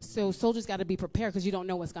 So soldiers got to be prepared because you don't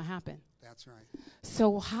know what's going to happen. That's right.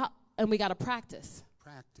 So and we got to practice.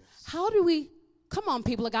 Practice. How do we, come on,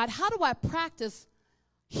 people of God, how do I practice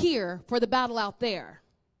here for the battle out there?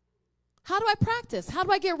 How do I practice? How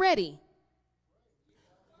do I get ready?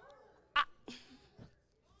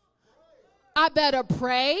 I better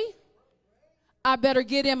pray. I better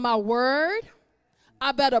get in my word.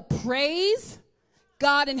 I better praise.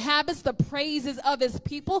 God inhabits the praises of his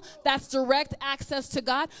people. That's direct access to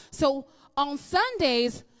God. So on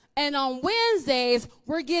Sundays and on Wednesdays,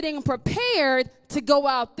 we're getting prepared to go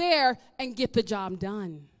out there and get the job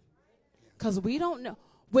done. Because we don't know.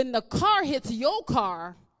 When the car hits your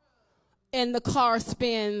car and the car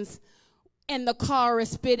spins and the car is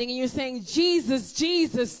spinning and you're saying, Jesus,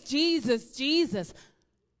 Jesus, Jesus, Jesus,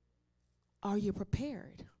 are you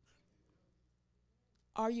prepared?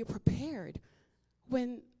 Are you prepared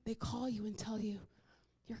when they call you and tell you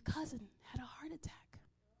your cousin had a heart attack?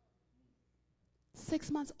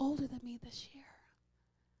 6 months older than me this year.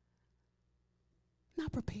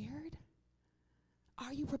 Not prepared?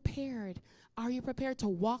 Are you prepared? Are you prepared to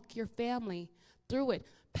walk your family through it?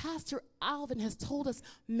 Pastor Alvin has told us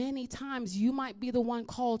many times you might be the one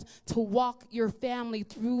called to walk your family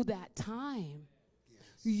through that time.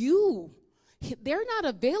 Yes. They're not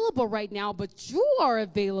available right now, but you are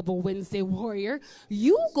available, Wednesday Warrior.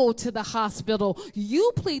 You go to the hospital.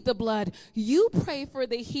 You plead the blood. You pray for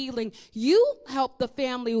the healing. You help the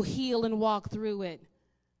family heal and walk through it.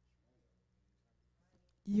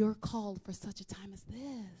 You're called for such a time as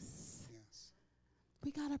this. Yes.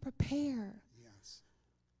 We got to prepare. Yes.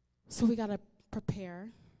 So we got to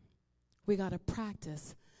prepare. We got to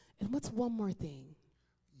practice. And what's one more thing?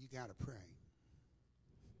 You got to pray.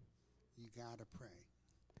 You got to pray.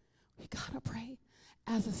 We got to pray.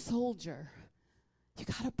 As a soldier, you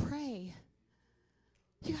got to pray.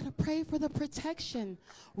 You got to pray for the protection.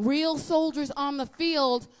 Real soldiers on the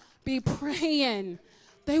field be praying.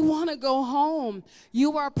 They want to go home.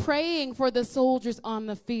 You are praying for the soldiers on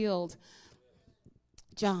the field.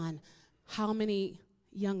 John, how many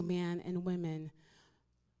young men and women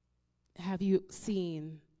have you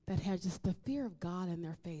seen that have just the fear of God in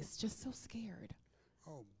their face, just so scared?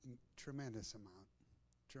 Oh, tremendous amount.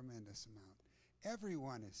 Tremendous amount.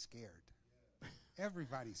 Everyone is scared.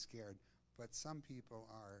 Everybody's scared, but some people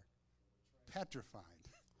are petrified.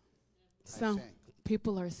 Some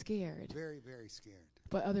people are scared. Very, very scared.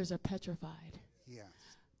 But others are petrified. Yes.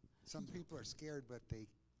 Some people are scared, but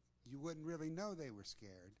you wouldn't really know they were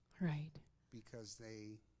scared. Right. Because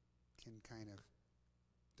they can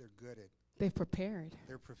they're good at. They've prepared.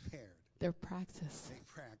 They're prepared. They're practiced. They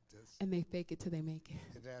practice. And they fake it till they make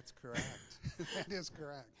it. That's correct. That is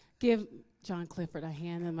correct. Give John Clifford a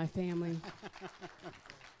hand and my family.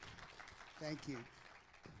 Thank you.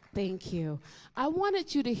 Thank you. I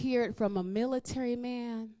wanted you to hear it from a military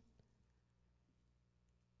man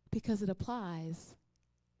because it applies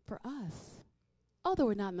for us. Although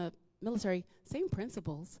we're not in the military, same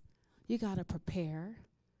principles. You got to prepare.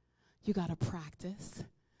 You got to practice.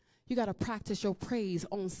 You got to practice your praise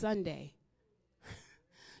on Sunday.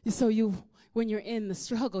 So when you're in the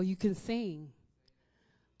struggle, you can sing.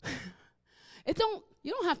 You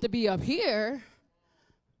don't have to be up here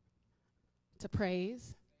to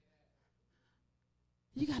praise.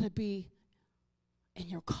 You got to be in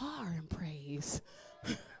your car and praise.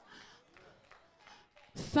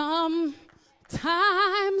 Sometimes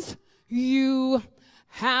you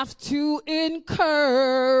have to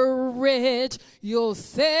encourage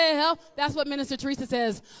yourself. That's what Minister Teresa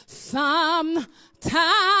says. Sometimes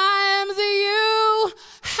you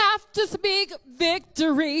have to speak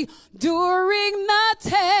victory during the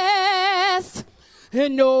test.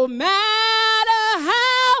 And no matter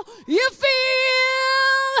how you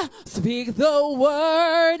feel, speak the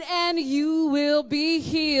word and you will be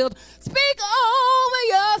healed. Speak over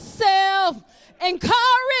yourself.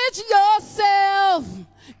 Encourage yourself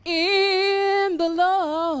in the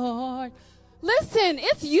Lord. Listen,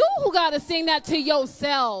 it's you who got to sing that to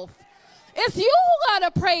yourself. It's you who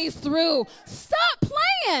got to praise through. Stop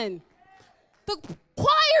playing. The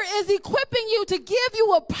choir is equipping you to give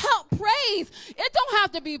you a praise. It don't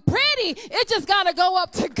have to be pretty. It just got to go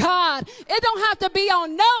up to God. It don't have to be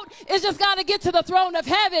on note. It's just got to get to the throne of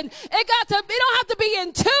heaven. It don't have to be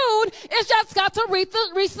in tune. It's just got to reach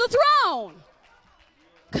the throne.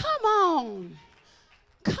 Come on.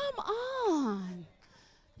 Come on.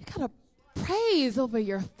 You got to praise over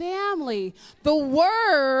your family. The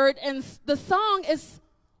word and the song is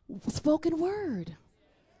spoken word.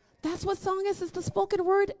 That's what song is. It's the spoken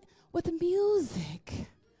word with the music.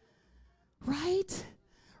 Right?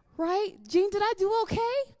 Right? Jean, did I do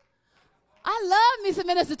okay? I love me some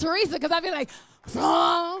Minister Teresa because I'd be like,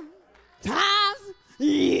 sometimes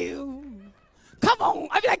you. Come on.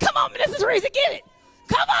 I'd be like, come on, Minister Teresa, get it.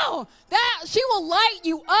 Come on. She will light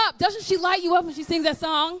you up. Doesn't she light you up when she sings that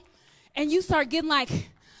song? And you start getting like,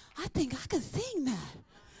 I think I could sing that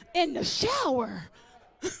in the shower.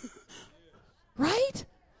 Right?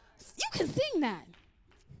 You can sing that.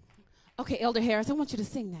 Okay, Elder Harris, I want you to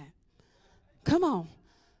sing that. Come on.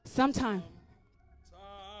 Sometime.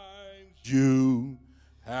 You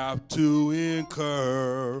have to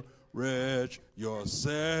encourage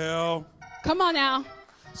yourself. Come on now.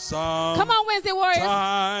 Come on, Wednesday Warriors.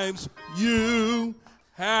 Sometimes you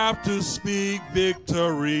have to speak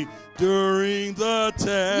victory during the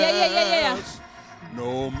test. Yeah.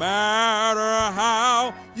 No matter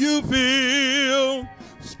how you feel,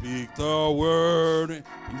 speak the word and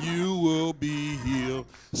you will be healed.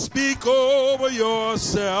 Speak over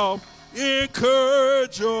yourself.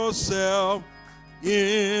 Encourage yourself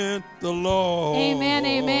in the Lord. Amen,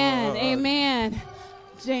 amen, amen.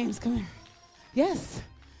 James, come here. Yes.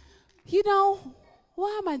 You know,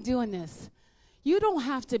 why am I doing this? You don't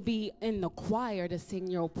have to be in the choir to sing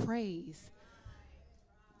your praise.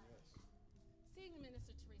 Sing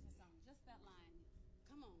Minister Teresa's song, just that line.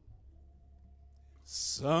 Come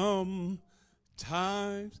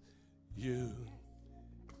Sometimes on. you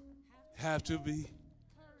have to be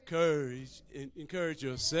encourage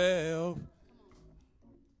yourself.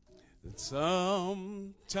 And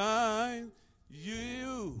sometimes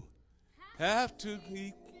you have to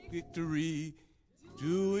keep victory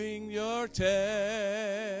doing your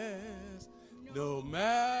task. No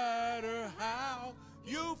matter how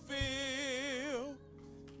you feel,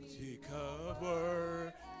 speak a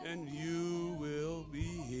word and you will be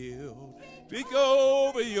healed. Speak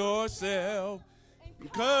over yourself.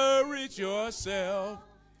 Encourage yourself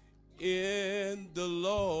in the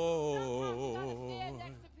Lord. Stand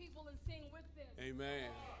next to people and sing with them. Amen.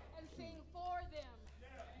 And sing for them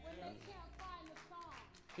when they can't find the song.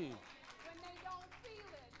 When they don't feel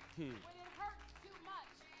it. When it hurts too much.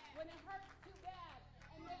 When it hurts too bad.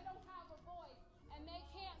 And they don't have a voice. And they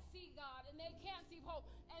can't see God. And they can't see hope.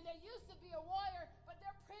 And they used to be a warrior, but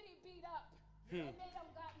they're pretty beat up. And they don't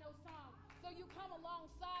got no song. So you come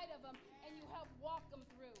alongside of them and you help walk them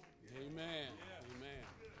through. Amen. Amen.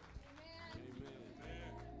 Amen.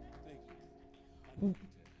 Thank you.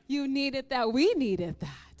 You needed that. We needed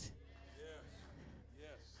that.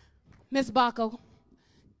 Yes. Miss Bacco,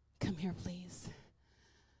 come here, please.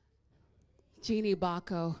 Jeannie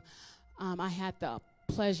Bacco, I had the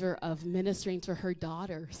pleasure of ministering to her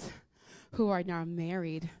daughters who are now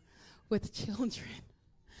married with children.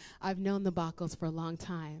 I've known the Baccos for a long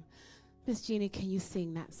time. Miss Jeannie, can you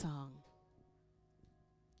sing that song?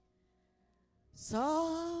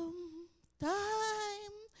 Sometime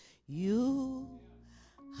you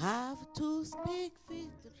have to speak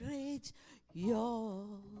victory yourself.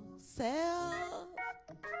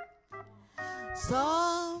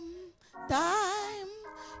 Sometime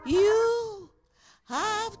you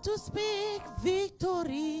have to speak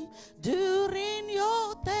victory during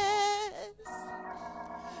your test.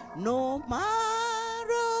 No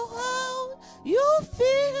matter how you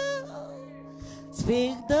feel,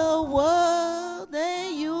 speak the word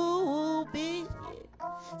and you will be healed.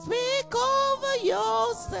 Speak over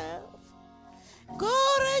yourself.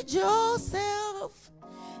 Encourage yourself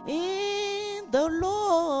in the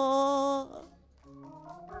Lord.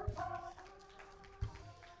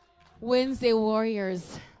 Wednesday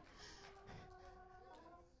Warriors,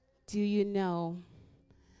 do you know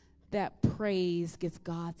that praise gets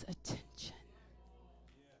God's attention?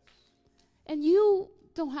 And you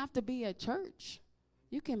don't have to be at church.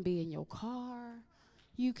 You can be in your car.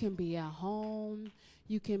 You can be at home.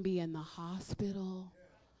 You can be in the hospital.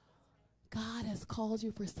 God has called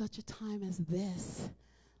you for such a time as this.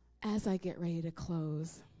 As I get ready to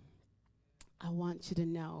close, I want you to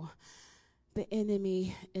know the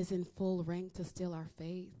enemy is in full rank to steal our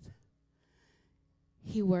faith.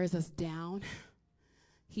 He wears us down.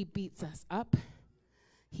 He beats us up.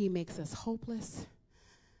 He makes us hopeless.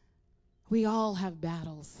 We all have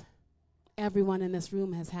battles. Everyone in this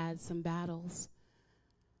room has had some battles.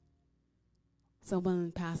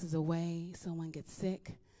 Someone passes away, someone gets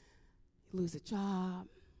sick, you lose a job,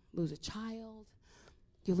 lose a child,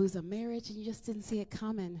 you lose a marriage, and you just didn't see it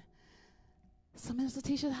coming. So, Minister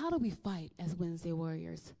Letitia, how do we fight as Wednesday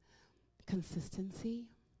warriors? Consistency,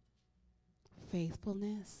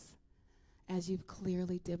 faithfulness, as you've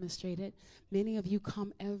clearly demonstrated. Many of you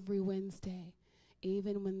come every Wednesday,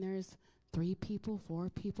 even when there's 3 people, 4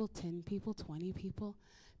 people, 10 people, 20 people.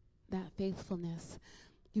 That faithfulness.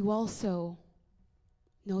 You also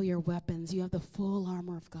know your weapons. You have the full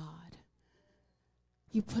armor of God.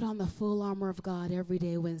 You put on the full armor of God every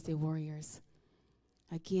day, Wednesday warriors.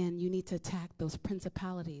 Again, you need to attack those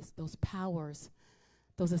principalities, those powers,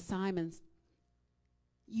 those assignments.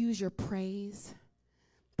 Use your praise.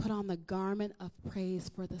 Put on the garment of praise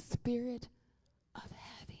for the spirit of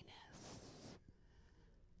heaviness.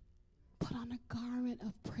 Put on a garment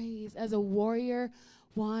of praise. As a warrior,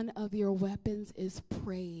 one of your weapons is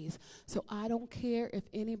praise. So I don't care if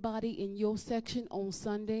anybody in your section on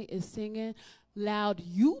Sunday is singing loud.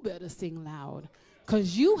 You better sing loud,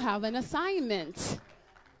 because you have an assignment.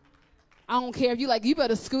 I don't care if you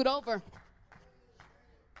better scoot over.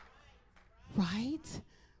 Right?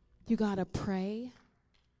 You got to pray.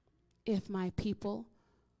 If my people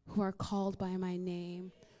who are called by my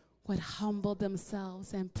name would humble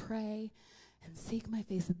themselves and pray and seek my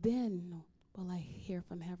face, then will I hear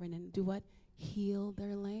from heaven and do what? Heal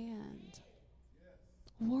their land. Yes.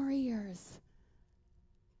 Warriors.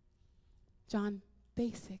 John,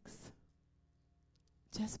 basics.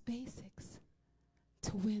 Just basics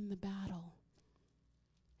to win the battle.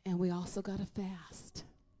 And we also got to fast.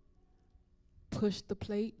 Push the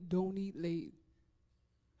plate, don't eat late.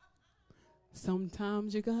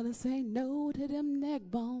 Sometimes you gotta say no to them neck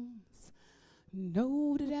bones.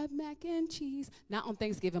 No to that mac and cheese. Not on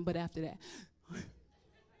Thanksgiving, but after that.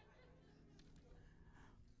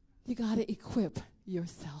 You gotta equip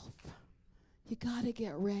yourself. You gotta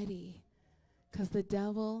get ready, because the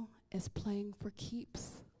devil is playing for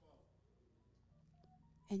keeps.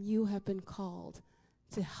 And you have been called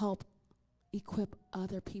to help equip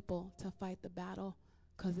other people to fight the battle,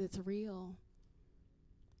 because it's real.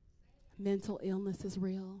 Mental illness is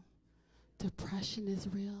real. Depression is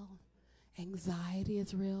real. Anxiety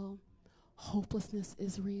is real. Hopelessness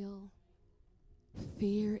is real.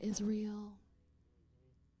 Fear is real.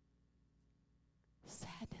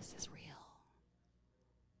 Sadness is real.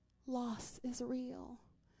 Loss is real.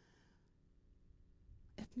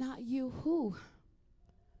 If not you, who?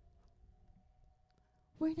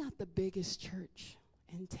 We're not the biggest church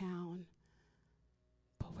in town,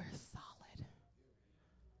 but we're solid.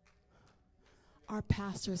 Our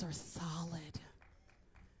pastors are solid.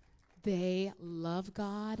 They love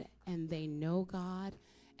God, and they know God,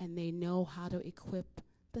 and they know how to equip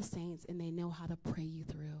the saints, and they know how to pray you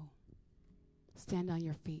through. Stand on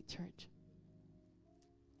your feet, church.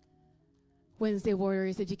 Wednesday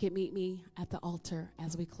warriors, if you could meet me at the altar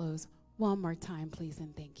as we close one more time, please,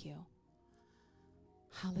 and thank you.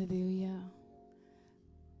 Hallelujah.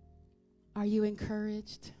 Are you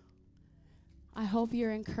encouraged? I hope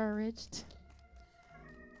you're encouraged.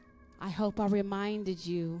 I hope I reminded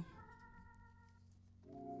you,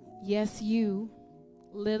 yes, you,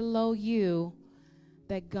 little old you,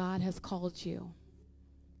 that God has called you.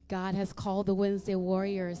 God has called the Wednesday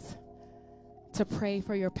warriors to pray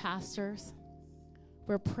for your pastors.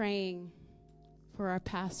 We're praying for our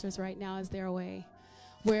pastors right now as they're away.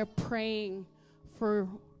 We're praying for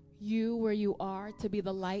you where you are to be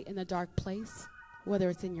the light in a dark place, whether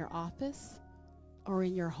it's in your office or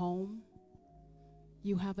in your home.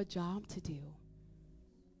 You have a job to do.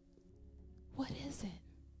 What is it?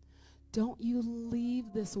 Don't you leave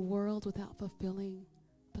this world without fulfilling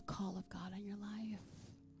the call of God on your life.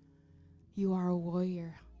 You are a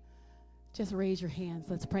warrior. Just raise your hands.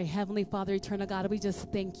 Let's pray. Heavenly Father, eternal God, we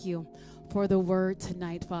just thank you for the word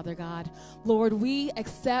tonight, Father God. Lord, we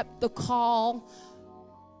accept the call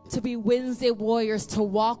to be Wednesday warriors, to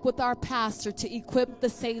walk with our pastor, to equip the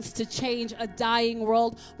saints to change a dying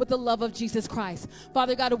world with the love of Jesus Christ.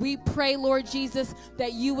 Father God, we pray, Lord Jesus,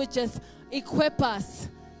 that you would just equip us.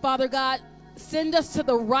 Father God, send us to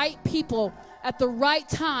the right people at the right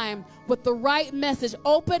time with the right message.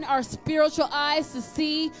 Open our spiritual eyes to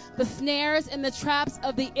see the snares and the traps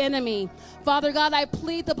of the enemy. Father God, I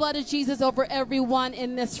plead the blood of Jesus over everyone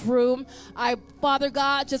in this room. Father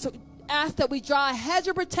God, just ask that we draw a hedge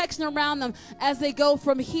of protection around them as they go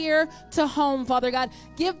from here to home, Father God.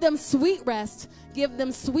 Give them sweet rest. Give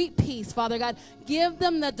them sweet peace, Father God. Give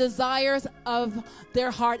them the desires of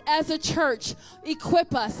their heart. As a church,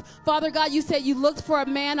 equip us. Father God, you said you looked for a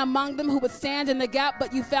man among them who would stand in the gap,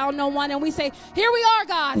 but you found no one. And we say, here we are,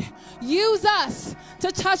 God. Use us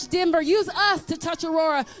to touch Denver. Use us to touch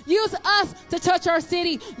Aurora. Use us to touch our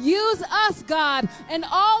city. Use us, God, and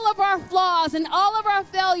all of our flaws and all of our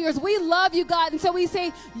failures. We love you, God. And so we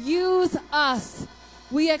say, use us.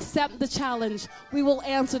 We accept the challenge. We will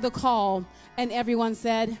answer the call. And everyone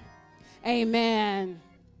said, amen.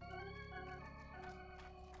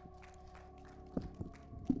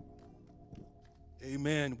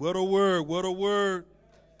 Amen. What a word. What a word.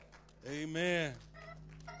 Amen.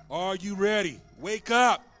 Are you ready? Wake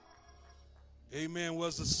up. Amen.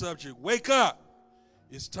 What's the subject? Wake up.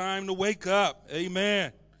 It's time to wake up.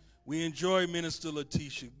 Amen. We enjoy Minister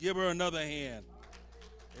Letitia. Give her another hand.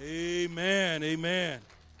 Amen. Amen.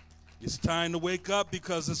 It's time to wake up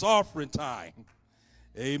because it's offering time.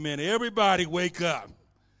 Amen. Everybody wake up.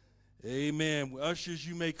 Amen. Ushers,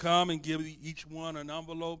 you may come and give each one an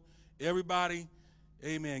envelope. Everybody,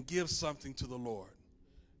 amen, give something to the Lord.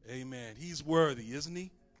 Amen. He's worthy, isn't he?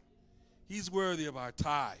 He's worthy of our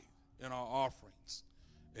tithe and our offerings.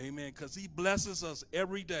 Amen. Because he blesses us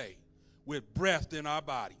every day with breath in our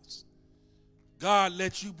bodies. God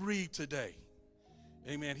let you breathe today.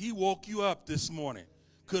 Amen. He woke you up this morning.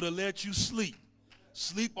 Could have let you sleep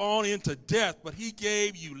on into death, but he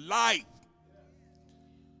gave you life.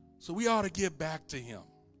 So we ought to give back to him.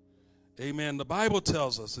 Amen. The Bible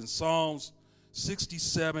tells us in Psalms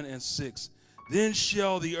 67 and 6, then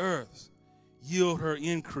shall the earth yield her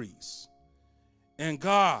increase, and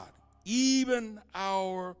God, even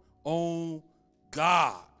our own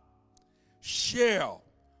God, shall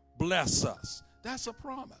bless us. That's a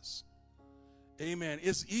promise. Amen.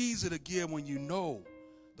 It's easy to give when you know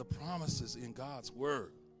the promises in God's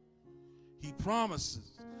word. He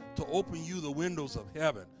promises to open you the windows of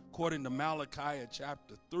heaven, according to Malachi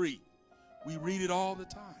chapter 3. We read it all the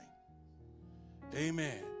time.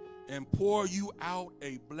 Amen. And pour you out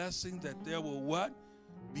a blessing that there will what?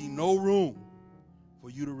 Be no room for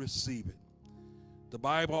you to receive it. The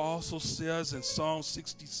Bible also says in Psalm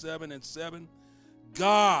 67 and 7,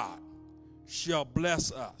 God shall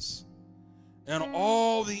bless us, and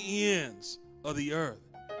all the ends of the earth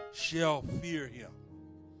shall fear him.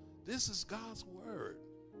 This is God's word.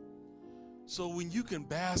 So when you can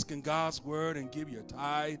bask in God's word and give your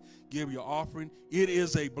tithe, give your offering, it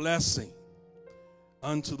is a blessing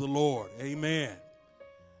unto the Lord. Amen.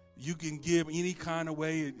 You can give any kind of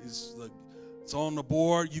way. It's on the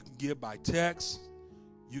board. You can give by text.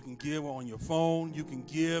 You can give on your phone. You can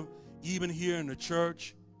give even here in the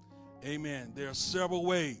church. Amen. There are several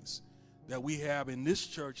ways that we have in this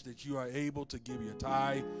church that you are able to give your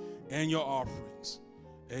tithe and your offerings.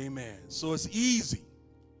 Amen. So it's easy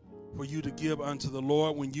for you to give unto the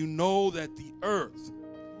Lord when you know that the earth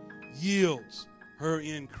yields her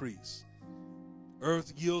increase.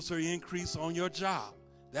 Earth yields her increase on your job.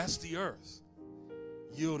 That's the earth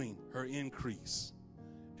yielding her increase.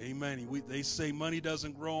 Amen. They say money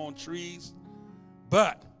doesn't grow on trees,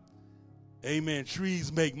 but, amen,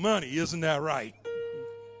 trees make money. Isn't that right?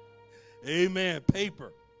 Amen.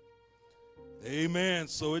 Paper. Amen.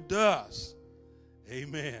 So it does.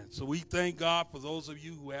 Amen. So we thank God for those of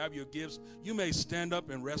you who have your gifts. You may stand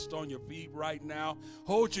up and rest on your feet right now.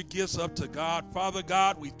 Hold your gifts up to God. Father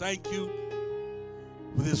God, we thank you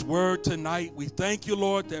for this word tonight. We thank you,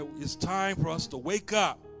 Lord, that it's time for us to wake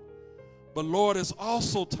up. But, Lord, it's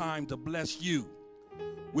also time to bless you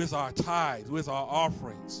with our tithes, with our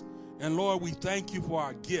offerings. And, Lord, we thank you for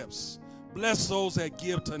our gifts. Bless those that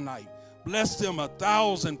give tonight. Bless them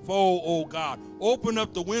 1,000-fold, oh God. Open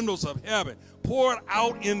up the windows of heaven. Pour it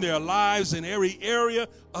out in their lives in every area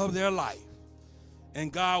of their life.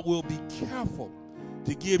 And God will be careful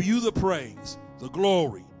to give you the praise, the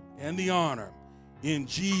glory, and the honor. In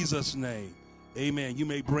Jesus' name, amen. You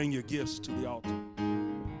may bring your gifts to the altar.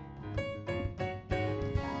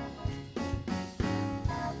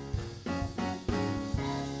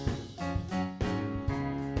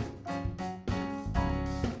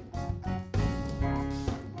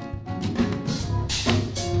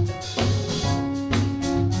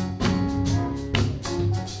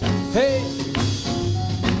 Hey.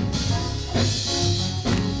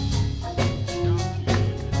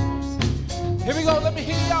 Here we go, let me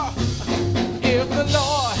hear y'all. If the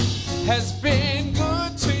Lord has been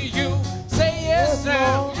good to you, say yes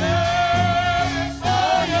now. Yes,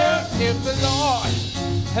 oh yes. If the Lord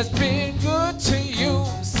has been good to you,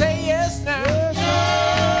 say yes now.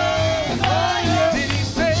 Yes.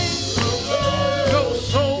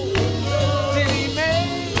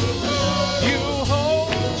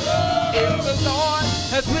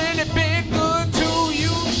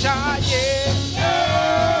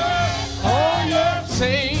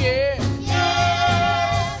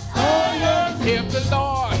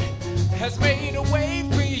 way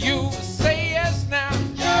for you, say yes now.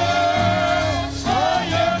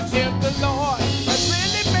 If the Lord has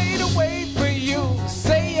really made a way for you,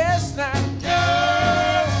 say yes now.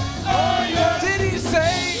 Did he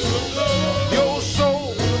save your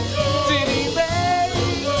soul? Did he make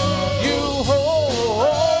you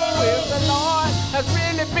whole? If the Lord has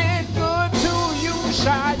really been good to you,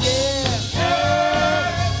 shout yeah.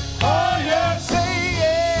 Say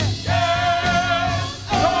yeah.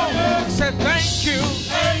 Come on, say thank you.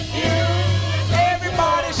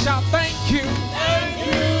 Everybody shout thank you.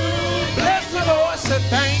 Bless the Lord, say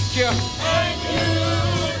thank you.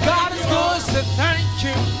 God is good, say thank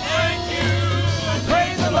you.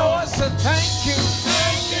 Praise the Lord, say thank you.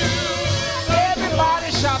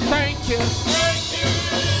 Everybody shout thank you.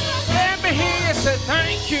 Let me hear you say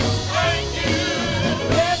thank you.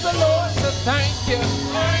 Bless the Lord, say thank you.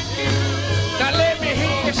 Now let me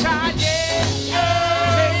hear you shout yeah.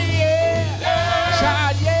 Say yeah.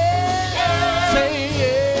 Shout yeah. Say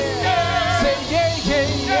yeah. Say yeah, yeah,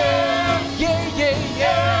 yeah. Yeah, yeah,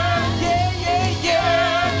 yeah. Yeah, yeah, yeah.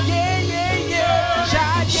 Yeah, yeah, yeah.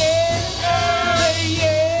 Shout yeah. Say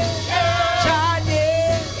yeah. Shout yeah.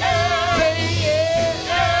 Say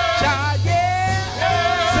yeah. Shout yeah.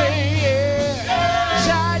 Say yeah.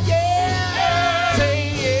 Shout yeah. Say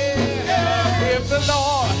yeah. If the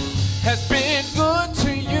Lord has been good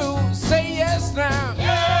to you, say yes now.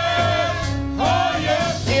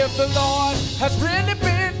 If the Lord has really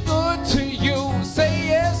been good to you, say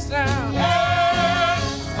yes now.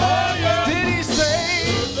 Did he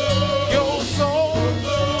save your soul?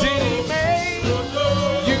 Did he make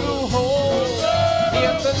you whole?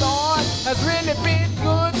 If the Lord has really been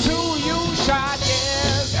good to you, shout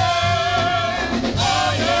yes.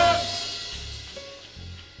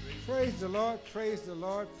 Praise the Lord, praise the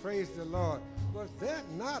Lord, praise the Lord. Was that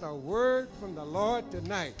not a word from the Lord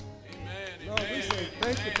tonight? Amen. Lord, we say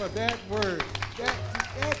thank you for that word.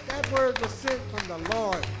 That word was sent from the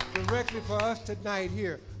Lord directly for us tonight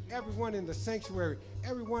here. Everyone in the sanctuary,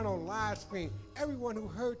 everyone on live screen, everyone who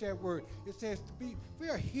heard that word. It says we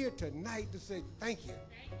are here tonight to say thank you.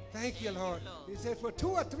 Thank you, Lord. It says for 2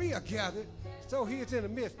 or 3 are gathered, so he is in the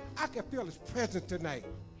midst. I can feel his presence tonight.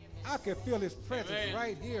 I can feel his presence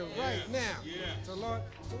right here, right now. So, Lord,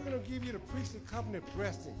 so we're going to give you the priestly covenant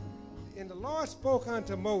blessing. And the Lord spoke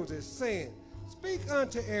unto Moses, saying, speak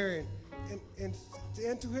unto Aaron and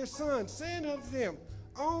to his sons, saying unto them,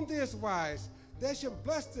 on this wise, they shall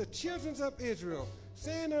bless the children of Israel,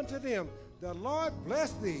 saying unto them, the Lord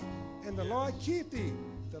bless thee, and the Lord keep thee.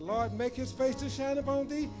 The Lord make his face to shine upon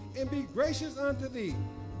thee, and be gracious unto thee.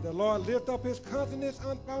 The Lord lift up his countenance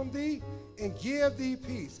upon thee, and give thee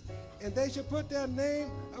peace. And they shall put their name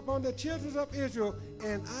upon the children of Israel,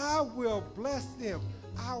 and I will bless them.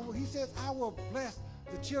 He says, I will bless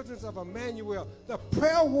the children of Emmanuel, the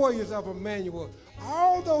prayer warriors of Emmanuel.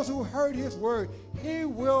 All those who heard his word, he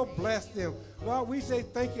will bless them. Lord, we say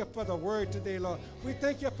thank you for the word today, Lord. We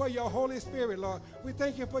thank you for your Holy Spirit, Lord. We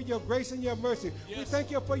thank you for your grace and your mercy. Yes. We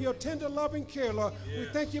thank you for your tender loving care, Lord. Yes. We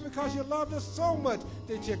thank you because you loved us so much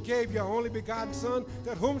that you gave your only begotten Son,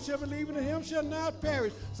 that whom shall believe in him shall not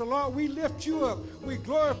perish. So, Lord, we lift you up. We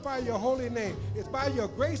glorify your holy name. It's by your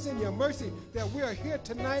grace and your mercy that we are here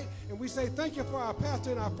tonight. And we say thank you for our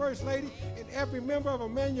pastor and our first lady and every member of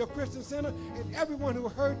Emmanuel Christian Center and everyone who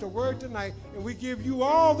heard the word tonight. And we give you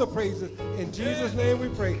all the praises. In Jesus' name we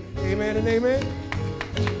pray. Amen and amen.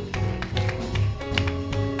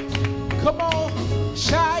 Come on,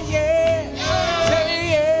 shout yeah,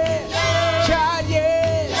 say yeah, shout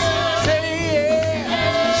yeah, say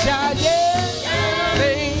yeah, shout yeah,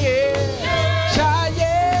 say yeah, shout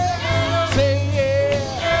yeah, say yeah,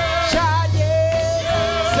 shout yeah,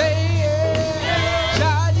 say yeah,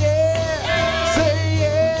 shout yeah, say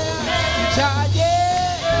yeah, shout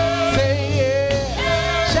yeah, say yeah,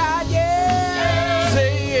 shout yeah,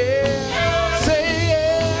 say yeah, say yeah, say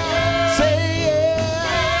yeah, say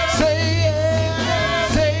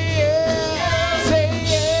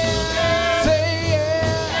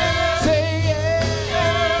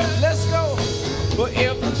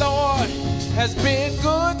has been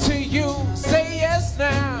good to you, say yes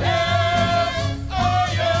now. Yes. Oh,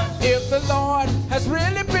 yes. If the Lord has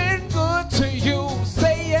really